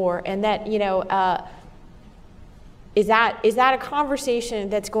War, and that is that a conversation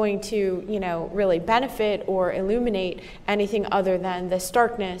that's going to really benefit or illuminate anything other than the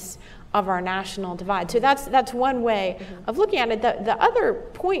starkness of our national divide? So that's one way of looking at it. The other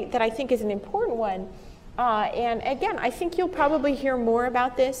point that I think is an important one, and again, I think you'll probably hear more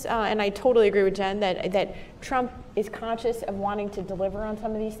about this, and I totally agree with Jen that Trump is conscious of wanting to deliver on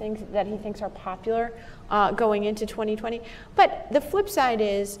some of these things that he thinks are popular going into 2020. But the flip side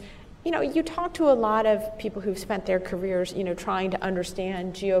is, you talk to a lot of people who've spent their careers, trying to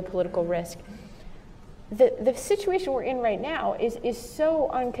understand geopolitical risk. The situation we're in right now is so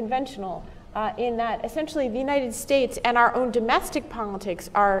unconventional in that essentially the United States and our own domestic politics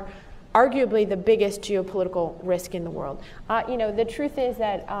are arguably the biggest geopolitical risk in the world. The truth is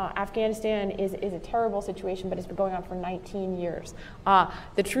that Afghanistan is a terrible situation, but it's been going on for 19 years.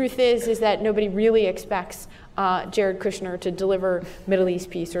 The truth is that nobody really expects Jared Kushner to deliver Middle East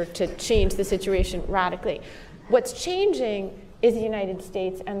peace or to change the situation radically. What's changing is the United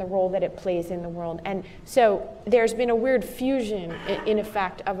States and the role that it plays in the world. And so there's been a weird fusion, in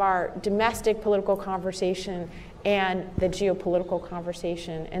effect, of our domestic political conversation and the geopolitical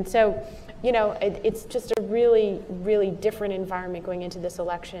conversation. And so, it's just a really, really different environment going into this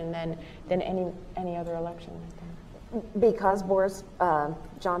election than any other election. Because Boris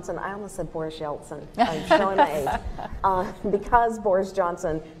Johnson, I almost said Boris Yeltsin, I'm showing my age. Because Boris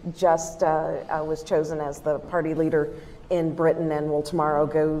Johnson just was chosen as the party leader in Britain and will tomorrow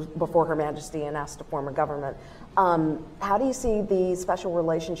go before Her Majesty and ask to form a government. How do you see the special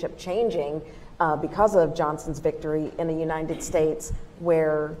relationship changing because of Johnson's victory in the United States,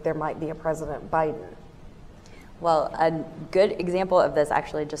 where there might be a President Biden? Well, a good example of this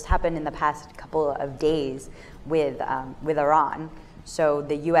actually just happened in the past couple of days with Iran. So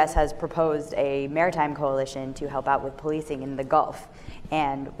the U.S. has proposed a maritime coalition to help out with policing in the Gulf.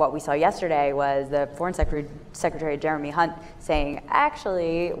 And what we saw yesterday was the Foreign Secretary Jeremy Hunt saying,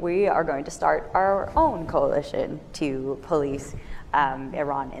 actually, we are going to start our own coalition to police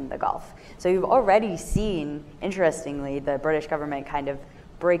Iran in the Gulf. So you've already seen, interestingly, the British government kind of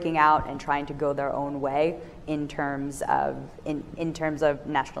breaking out and trying to go their own way in terms of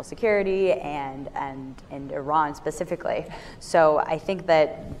national security and Iran specifically. So I think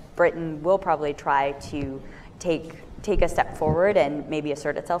that Britain will probably try to take a step forward and maybe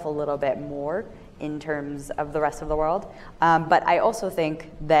assert itself a little bit more in terms of the rest of the world. But I also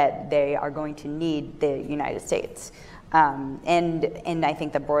think that they are going to need the United States. And I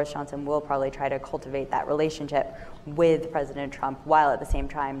think that Boris Johnson will probably try to cultivate that relationship with President Trump while at the same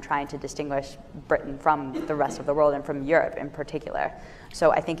time trying to distinguish Britain from the rest of the world and from Europe in particular.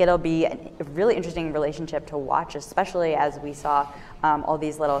 So I think it'll be a really interesting relationship to watch, especially as we saw all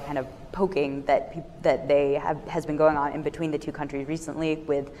these little kind of poking that has been going on in between the two countries recently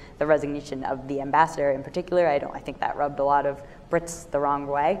with the resignation of the ambassador in particular. I think that rubbed a lot of Brits the wrong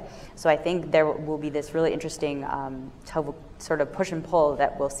way. So I think there will be this really interesting sort of push and pull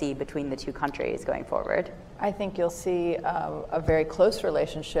that we'll see between the two countries going forward. I think you'll see a very close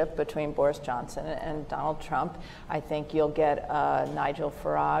relationship between Boris Johnson and Donald Trump. I think you'll get Nigel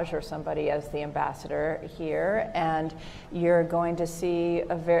Farage or somebody as the ambassador here, and you're going to see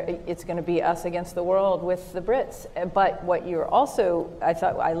it's going to be us against the world with the Brits. But what you're also,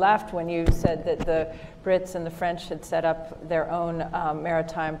 I laughed when you said that the Brits and the French had set up their own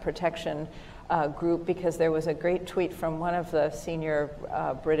maritime protection group, because there was a great tweet from one of the senior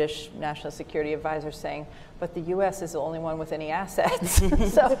British national security advisors saying, but the U.S. is the only one with any assets.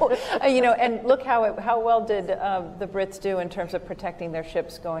 So, and look how well did the Brits do in terms of protecting their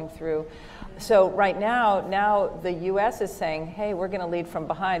ships going through. So right now the U.S. is saying, hey, we're going to lead from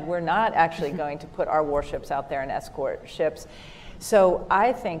behind. We're not actually going to put our warships out there and escort ships. So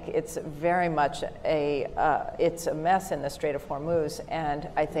I think it's very much it's a mess in the Strait of Hormuz, and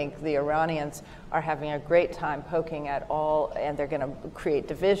I think the Iranians are having a great time poking at all, and they're going to create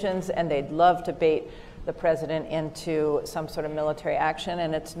divisions, and they'd love to bait the president into some sort of military action.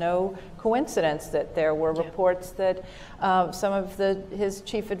 And it's no coincidence that there were reports that some of his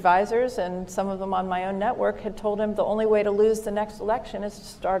chief advisors, and some of them on my own network, had told him the only way to lose the next election is to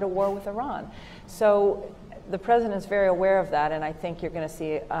start a war with Iran. So the president is very aware of that, and I think you're going to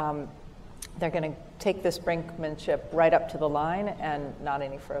see they're going to take this brinkmanship right up to the line and not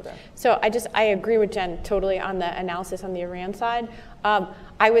any further. So I agree with Jen totally on the analysis on the Iran side.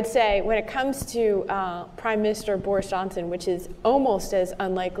 I would say when it comes to Prime Minister Boris Johnson, which is almost as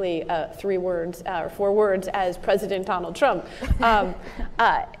unlikely 3 words or 4 words as President Donald Trump, the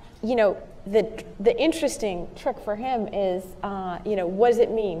interesting trick for him is, what does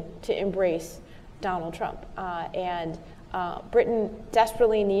it mean to embrace Donald Trump? And Britain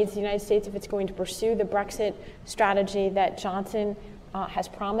desperately needs the United States if it's going to pursue the Brexit strategy that Johnson has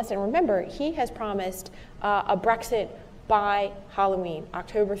promised. And remember, he has promised a Brexit by Halloween,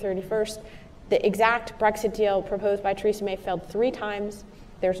 October 31st. The exact Brexit deal proposed by Theresa May failed 3 times.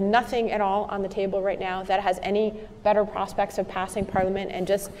 There's nothing at all on the table right now that has any better prospects of passing Parliament. And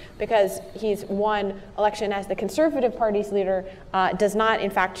just because he's won election as the Conservative Party's leader does not,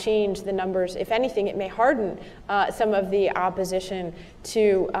 in fact, change the numbers. If anything, it may harden some of the opposition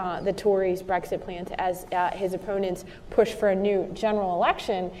to the Tories' Brexit plans as his opponents push for a new general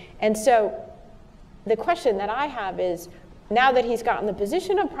election. And so the question that I have is, now that he's gotten the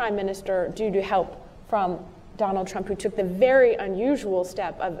position of Prime Minister due to help from Donald Trump, who took the very unusual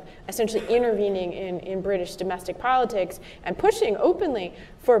step of essentially intervening in British domestic politics and pushing openly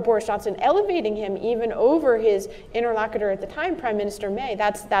for Boris Johnson, elevating him even over his interlocutor at the time, Prime Minister May.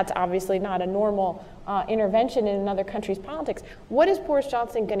 That's obviously not a normal intervention in another country's politics. What is Boris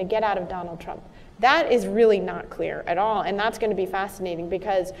Johnson going to get out of Donald Trump? That is really not clear at all, and that's going to be fascinating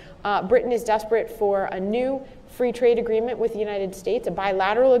because Britain is desperate for a new free trade agreement with the United States, a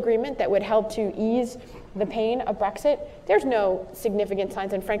bilateral agreement that would help to ease the pain of Brexit. There's no significant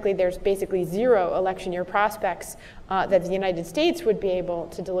signs, and frankly, there's basically 0 election year prospects that the United States would be able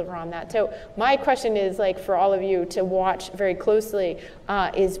to deliver on that. So my question is, for all of you to watch very closely,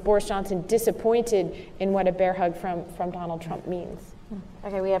 is Boris Johnson disappointed in what a bear hug from Donald Trump means?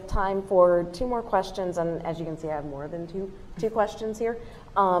 Okay, we have time for 2 more questions, and as you can see, I have more than two questions here.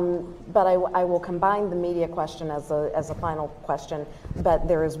 But I will combine the media question as a final question. But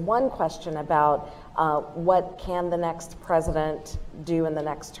there is one question about what can the next president do in the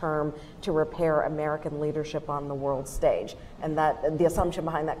next term to repair American leadership on the world stage? And that the assumption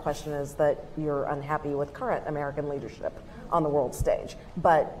behind that question is that you're unhappy with current American leadership on the world stage.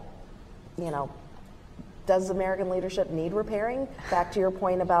 But, does American leadership need repairing? Back to your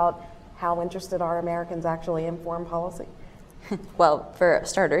point about how interested are Americans actually in foreign policy? Well, for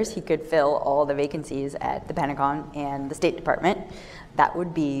starters, he could fill all the vacancies at the Pentagon and the State Department. That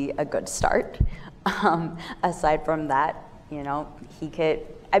would be a good start. Aside from that, he could.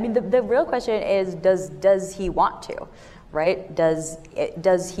 I mean, the real question is, does he want to, right? Does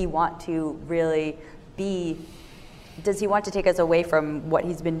he want to really be does he want to take us away from what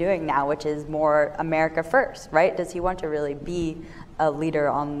he's been doing now, which is more America first, right? Does he want to really be a leader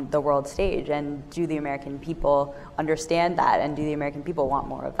on the world stage? And do the American people understand that? And do the American people want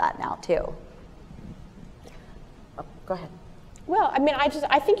more of that now too? Oh, go ahead. Well, I mean,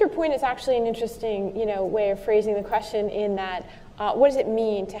 I think your point is actually an interesting, way of phrasing the question in that, what does it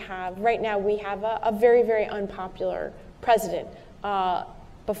mean to have, right now we have a very, very unpopular president.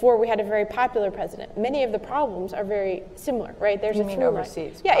 Before we had a very popular president. Many of the problems are very similar, right? There's you a mean through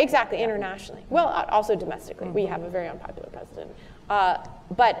overseas? line. Yeah, exactly, internationally. Well, also domestically, we have a very unpopular president.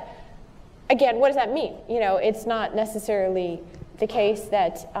 But again, what does that mean? It's not necessarily the case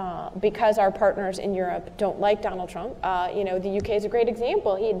that because our partners in Europe don't like Donald Trump, the UK is a great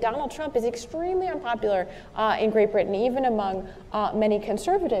example. Donald Trump is extremely unpopular in Great Britain, even among many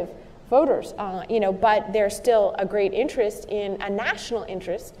conservative voters, but there's still a great interest a national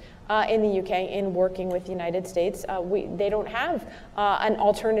interest in the UK in working with the United States. They don't have an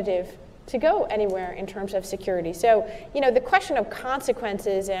alternative to go anywhere in terms of security. So, the question of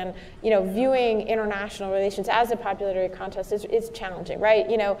consequences and, viewing international relations as a popularity contest is challenging, right?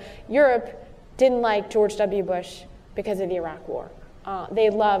 Europe didn't like George W. Bush because of the Iraq War. They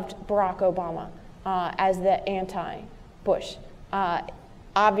loved Barack Obama as the anti-Bush.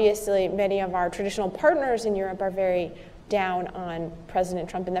 Obviously, many of our traditional partners in Europe are very down on President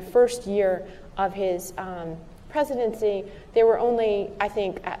Trump. In the first year of his presidency, there were only, I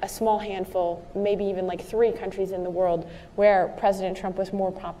think, a small handful, maybe even like 3 countries in the world where President Trump was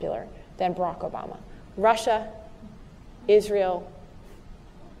more popular than Barack Obama. Russia, Israel,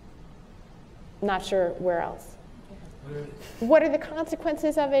 not sure where else. What are the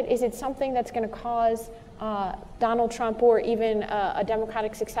consequences of it? Is it something that's going to cause Donald Trump or even a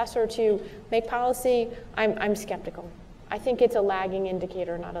Democratic successor to make policy? I'm skeptical. I think it's a lagging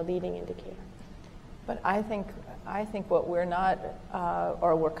indicator, not a leading indicator. But I think what we're not,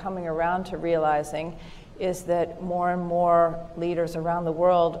 or we're coming around to realizing, is that more and more leaders around the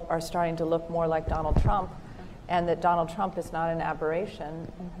world are starting to look more like Donald Trump, and that Donald Trump is not an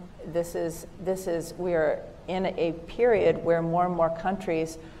aberration. We are in a period where more and more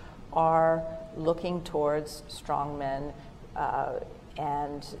countries are looking towards strong men,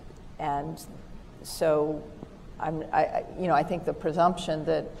 and so I think the presumption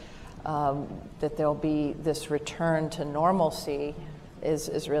that there'll be this return to normalcy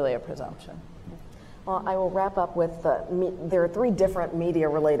is really a presumption. Well, I will wrap up with there are 3 different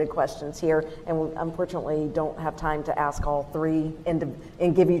media-related questions here, and we unfortunately don't have time to ask all 3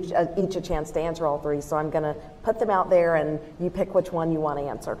 and give each a chance to answer all 3. So I'm going to put them out there, and you pick which one you want to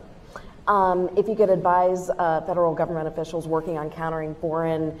answer. If you could advise federal government officials working on countering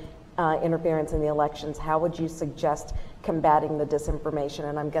foreign interference in the elections, how would you suggest combating the disinformation?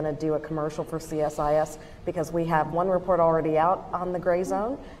 And I'm going to do a commercial for CSIS because we have one report already out on the gray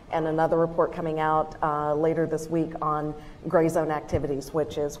zone and another report coming out later this week on gray zone activities,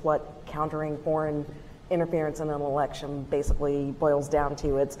 which is what countering foreign interference in an election basically boils down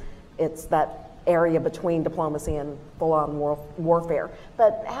to. It's that area between diplomacy and full-on warfare.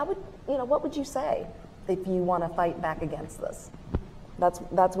 But what would you say if you want to fight back against this?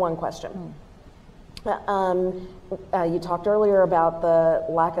 That's one question. You talked earlier about the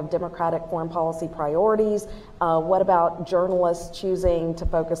lack of democratic foreign policy priorities. What about journalists choosing to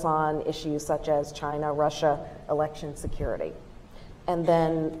focus on issues such as China, Russia, election security? And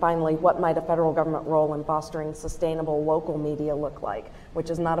then finally, what might a federal government role in fostering sustainable local media look like?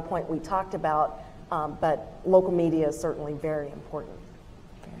 Which is not a point we talked about, but local media is certainly very important.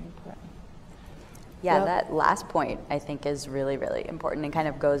 Yeah, that last point I think is really, really important and kind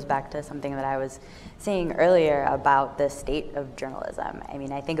of goes back to something that I was saying earlier about the state of journalism. I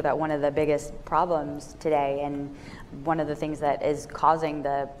mean, I think that one of the biggest problems today and one of the things that is causing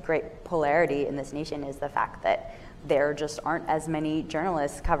the great polarity in this nation is the fact that there just aren't as many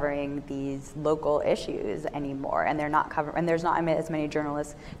journalists covering these local issues anymore, and there's not as many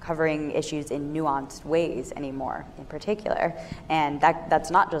journalists covering issues in nuanced ways anymore in particular. And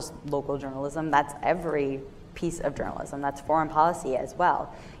that's not just local journalism, that's every piece of journalism, that's foreign policy as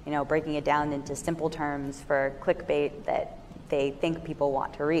well. Breaking it down into simple terms for clickbait that they think people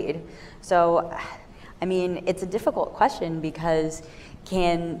want to read. So, I mean, it's a difficult question because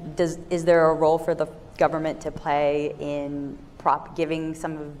is there a role for the government to play in giving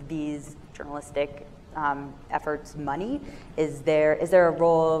some of these journalistic efforts money? Is there a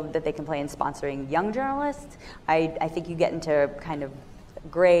role that they can play in sponsoring young journalists? I think you get into kind of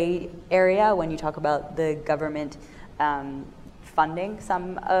gray area when you talk about the government funding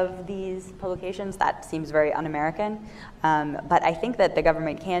some of these publications. That seems very un-American. But I think that the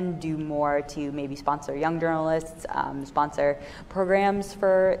government can do more to maybe sponsor young journalists, sponsor programs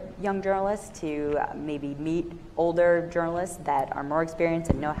for young journalists to maybe meet older journalists that are more experienced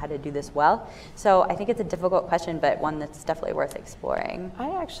and know how to do this well. So I think it's a difficult question, but one that's definitely worth exploring.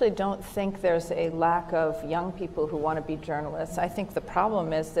 I actually don't think there's a lack of young people who want to be journalists. I think the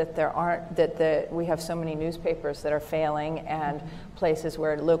problem is that we have so many newspapers that are failing and places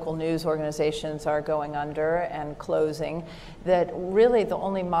where local news organizations are going under and closing, that really the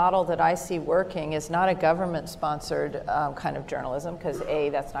only model that I see working is not a government-sponsored kind of journalism, because A,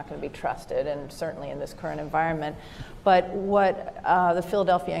 that's not going to be trusted, and certainly in this current environment. But what the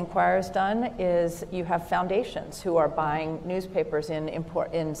Philadelphia Inquirer has done is you have foundations who are buying newspapers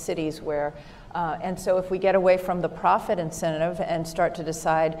in cities where and so if we get away from the profit incentive and start to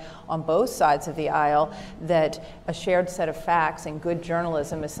decide on both sides of the aisle that a shared set of facts and good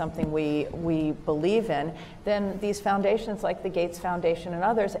journalism is something we believe in, then these foundations like the Gates Foundation and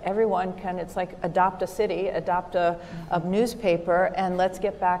others, everyone can, it's like adopt a city, adopt a newspaper, and let's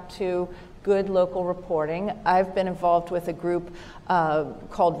get back to good local reporting. I've been involved with a group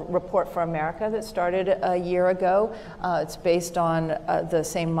called Report for America that started a year ago. It's based on the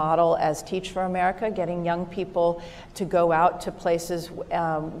same model as Teach for America, getting young people to go out to places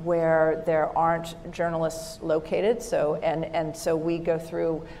where there aren't journalists located. So so we go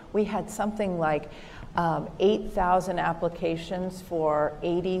through, we had something like 8,000 applications for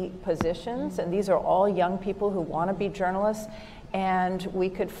 80 positions, and these are all young people who want to be journalists, and we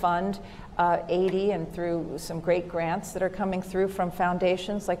could fund 80, and through some great grants that are coming through from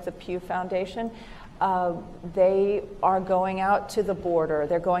foundations like the Pew Foundation, they are going out to the border,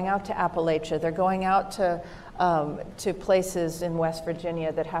 they're going out to Appalachia, they're going out to places in West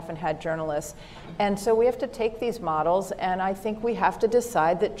Virginia that haven't had journalists. And so we have to take these models, and I think we have to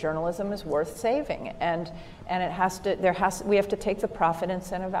decide that journalism is worth saving, and we have to take the profit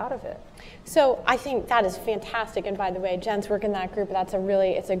incentive out of it. So I think that is fantastic. And by the way, Jen's work in that group,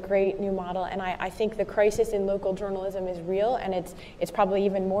 it's a great new model. And I think the crisis in local journalism is real, and it's probably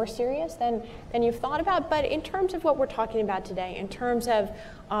even more serious than you've thought about. But in terms of what we're talking about today, in terms of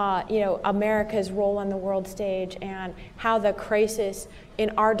America's role on the world stage and how the crisis in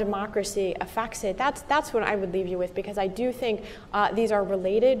our democracy affects it, that's what I would leave you with, because I do think these are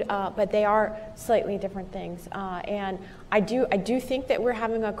related, but they are slightly different things. And I do think that we're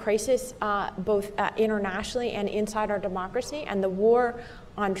having a crisis both internationally and inside our democracy, and the war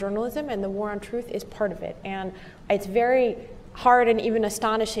on journalism and the war on truth is part of it. And it's very hard and even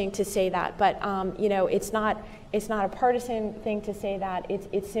astonishing to say that, but it's not a partisan thing to say that.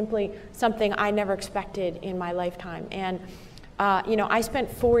 It's simply something I never expected in my lifetime. And I spent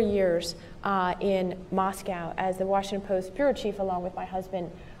 4 years in Moscow as the Washington Post bureau chief, along with my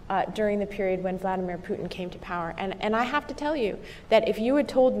husband, during the period when Vladimir Putin came to power. And I have to tell you that if you had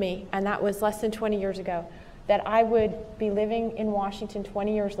told me, and that was less than 20 years ago, that I would be living in Washington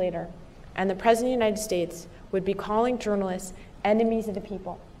 20 years later, and the President of the United States would be calling journalists enemies of the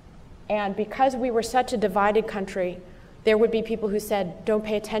people. And because we were such a divided country, there would be people who said, don't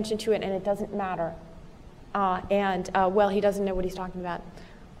pay attention to it and it doesn't matter. Well, he doesn't know what he's talking about.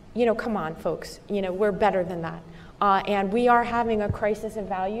 Come on, folks. We're better than that. And we are having a crisis of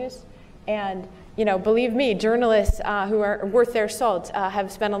values. And, believe me, journalists who are worth their salt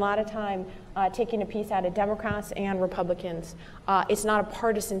have spent a lot of time taking a piece out of Democrats and Republicans. It's not a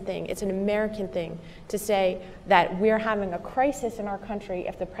partisan thing. It's an American thing to say that we're having a crisis in our country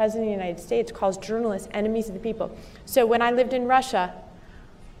if the President of the United States calls journalists enemies of the people. So when I lived in Russia,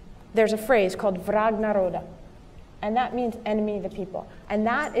 there's a phrase called vrag naroda, and that means enemy of the people. And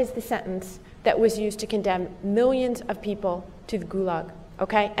that is the sentence that was used to condemn millions of people to the gulag.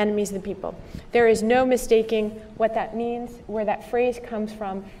 Okay, enemies of the people. There is no mistaking what that means, where that phrase comes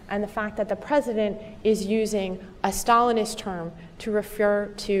from, and the fact that the president is using a Stalinist term to refer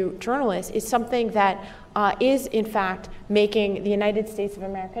to journalists is something that is, in fact, making the United States of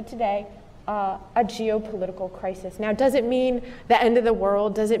America today a geopolitical crisis. Now, does it mean the end of the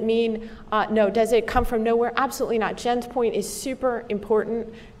world? Does it mean, no, does it come from nowhere? Absolutely not. Jen's point is super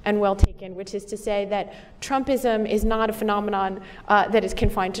important and well taken, which is to say that Trumpism is not a phenomenon that is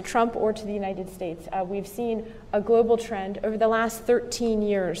confined to Trump or to the United States. We've seen a global trend over the last 13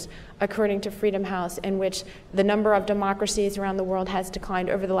 years, according to Freedom House, in which the number of democracies around the world has declined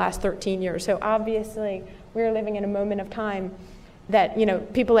over the last 13 years. So obviously, we're living in a moment of time that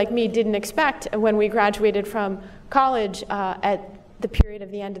people like me didn't expect when we graduated from college at the period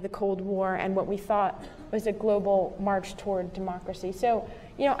of the end of the Cold War and what we thought was a global march toward democracy. So,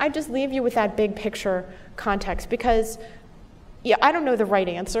 I just leave you with that big picture context, because Yeah, I don't know the right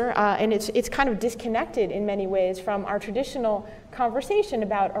answer, and it's kind of disconnected in many ways from our traditional conversation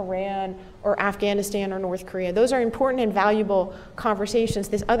about Iran or Afghanistan or North Korea. Those are important and valuable conversations.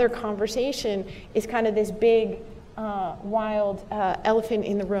 This other conversation is kind of this big, wild elephant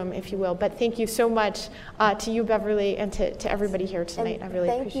in the room, if you will. But thank you so much to you, Beverly, and to everybody here tonight. And I really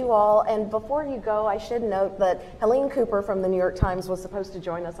appreciate it. Thank you all. And before you go, I should note that Helene Cooper from the New York Times was supposed to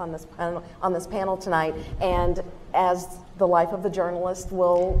join us on this panel tonight. And as the life of the journalist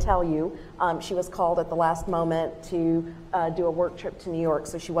will tell you, she was called at the last moment to do a work trip to New York,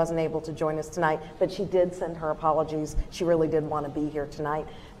 so she wasn't able to join us tonight. But she did send her apologies. She really did want to be here tonight.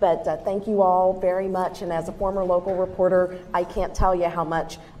 But thank you all very much. And as a former local reporter, I can't tell you how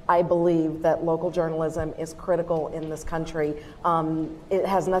much I believe that local journalism is critical in this country. It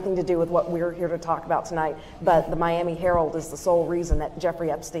has nothing to do with what we're here to talk about tonight, but the Miami Herald is the sole reason that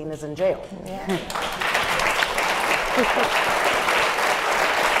Jeffrey Epstein is in jail. Yeah.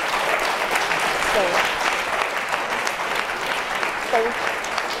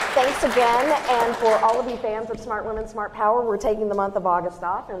 Thanks again, and for all of you fans of Smart Women, Smart Power, we're taking the month of August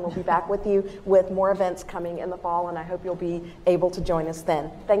off, and we'll be back with you with more events coming in the fall, and I hope you'll be able to join us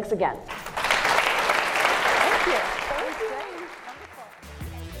then. Thanks again. Thank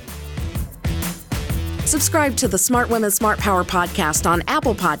you. Subscribe to the Smart Women, Smart Power podcast on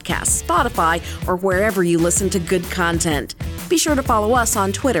Apple Podcasts, Spotify, or wherever you listen to good content. Be sure to follow us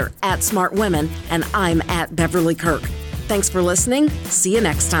on Twitter @SmartWomen, and I'm @Beverly Kirk. Thanks for listening. See you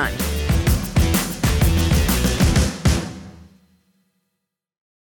next time.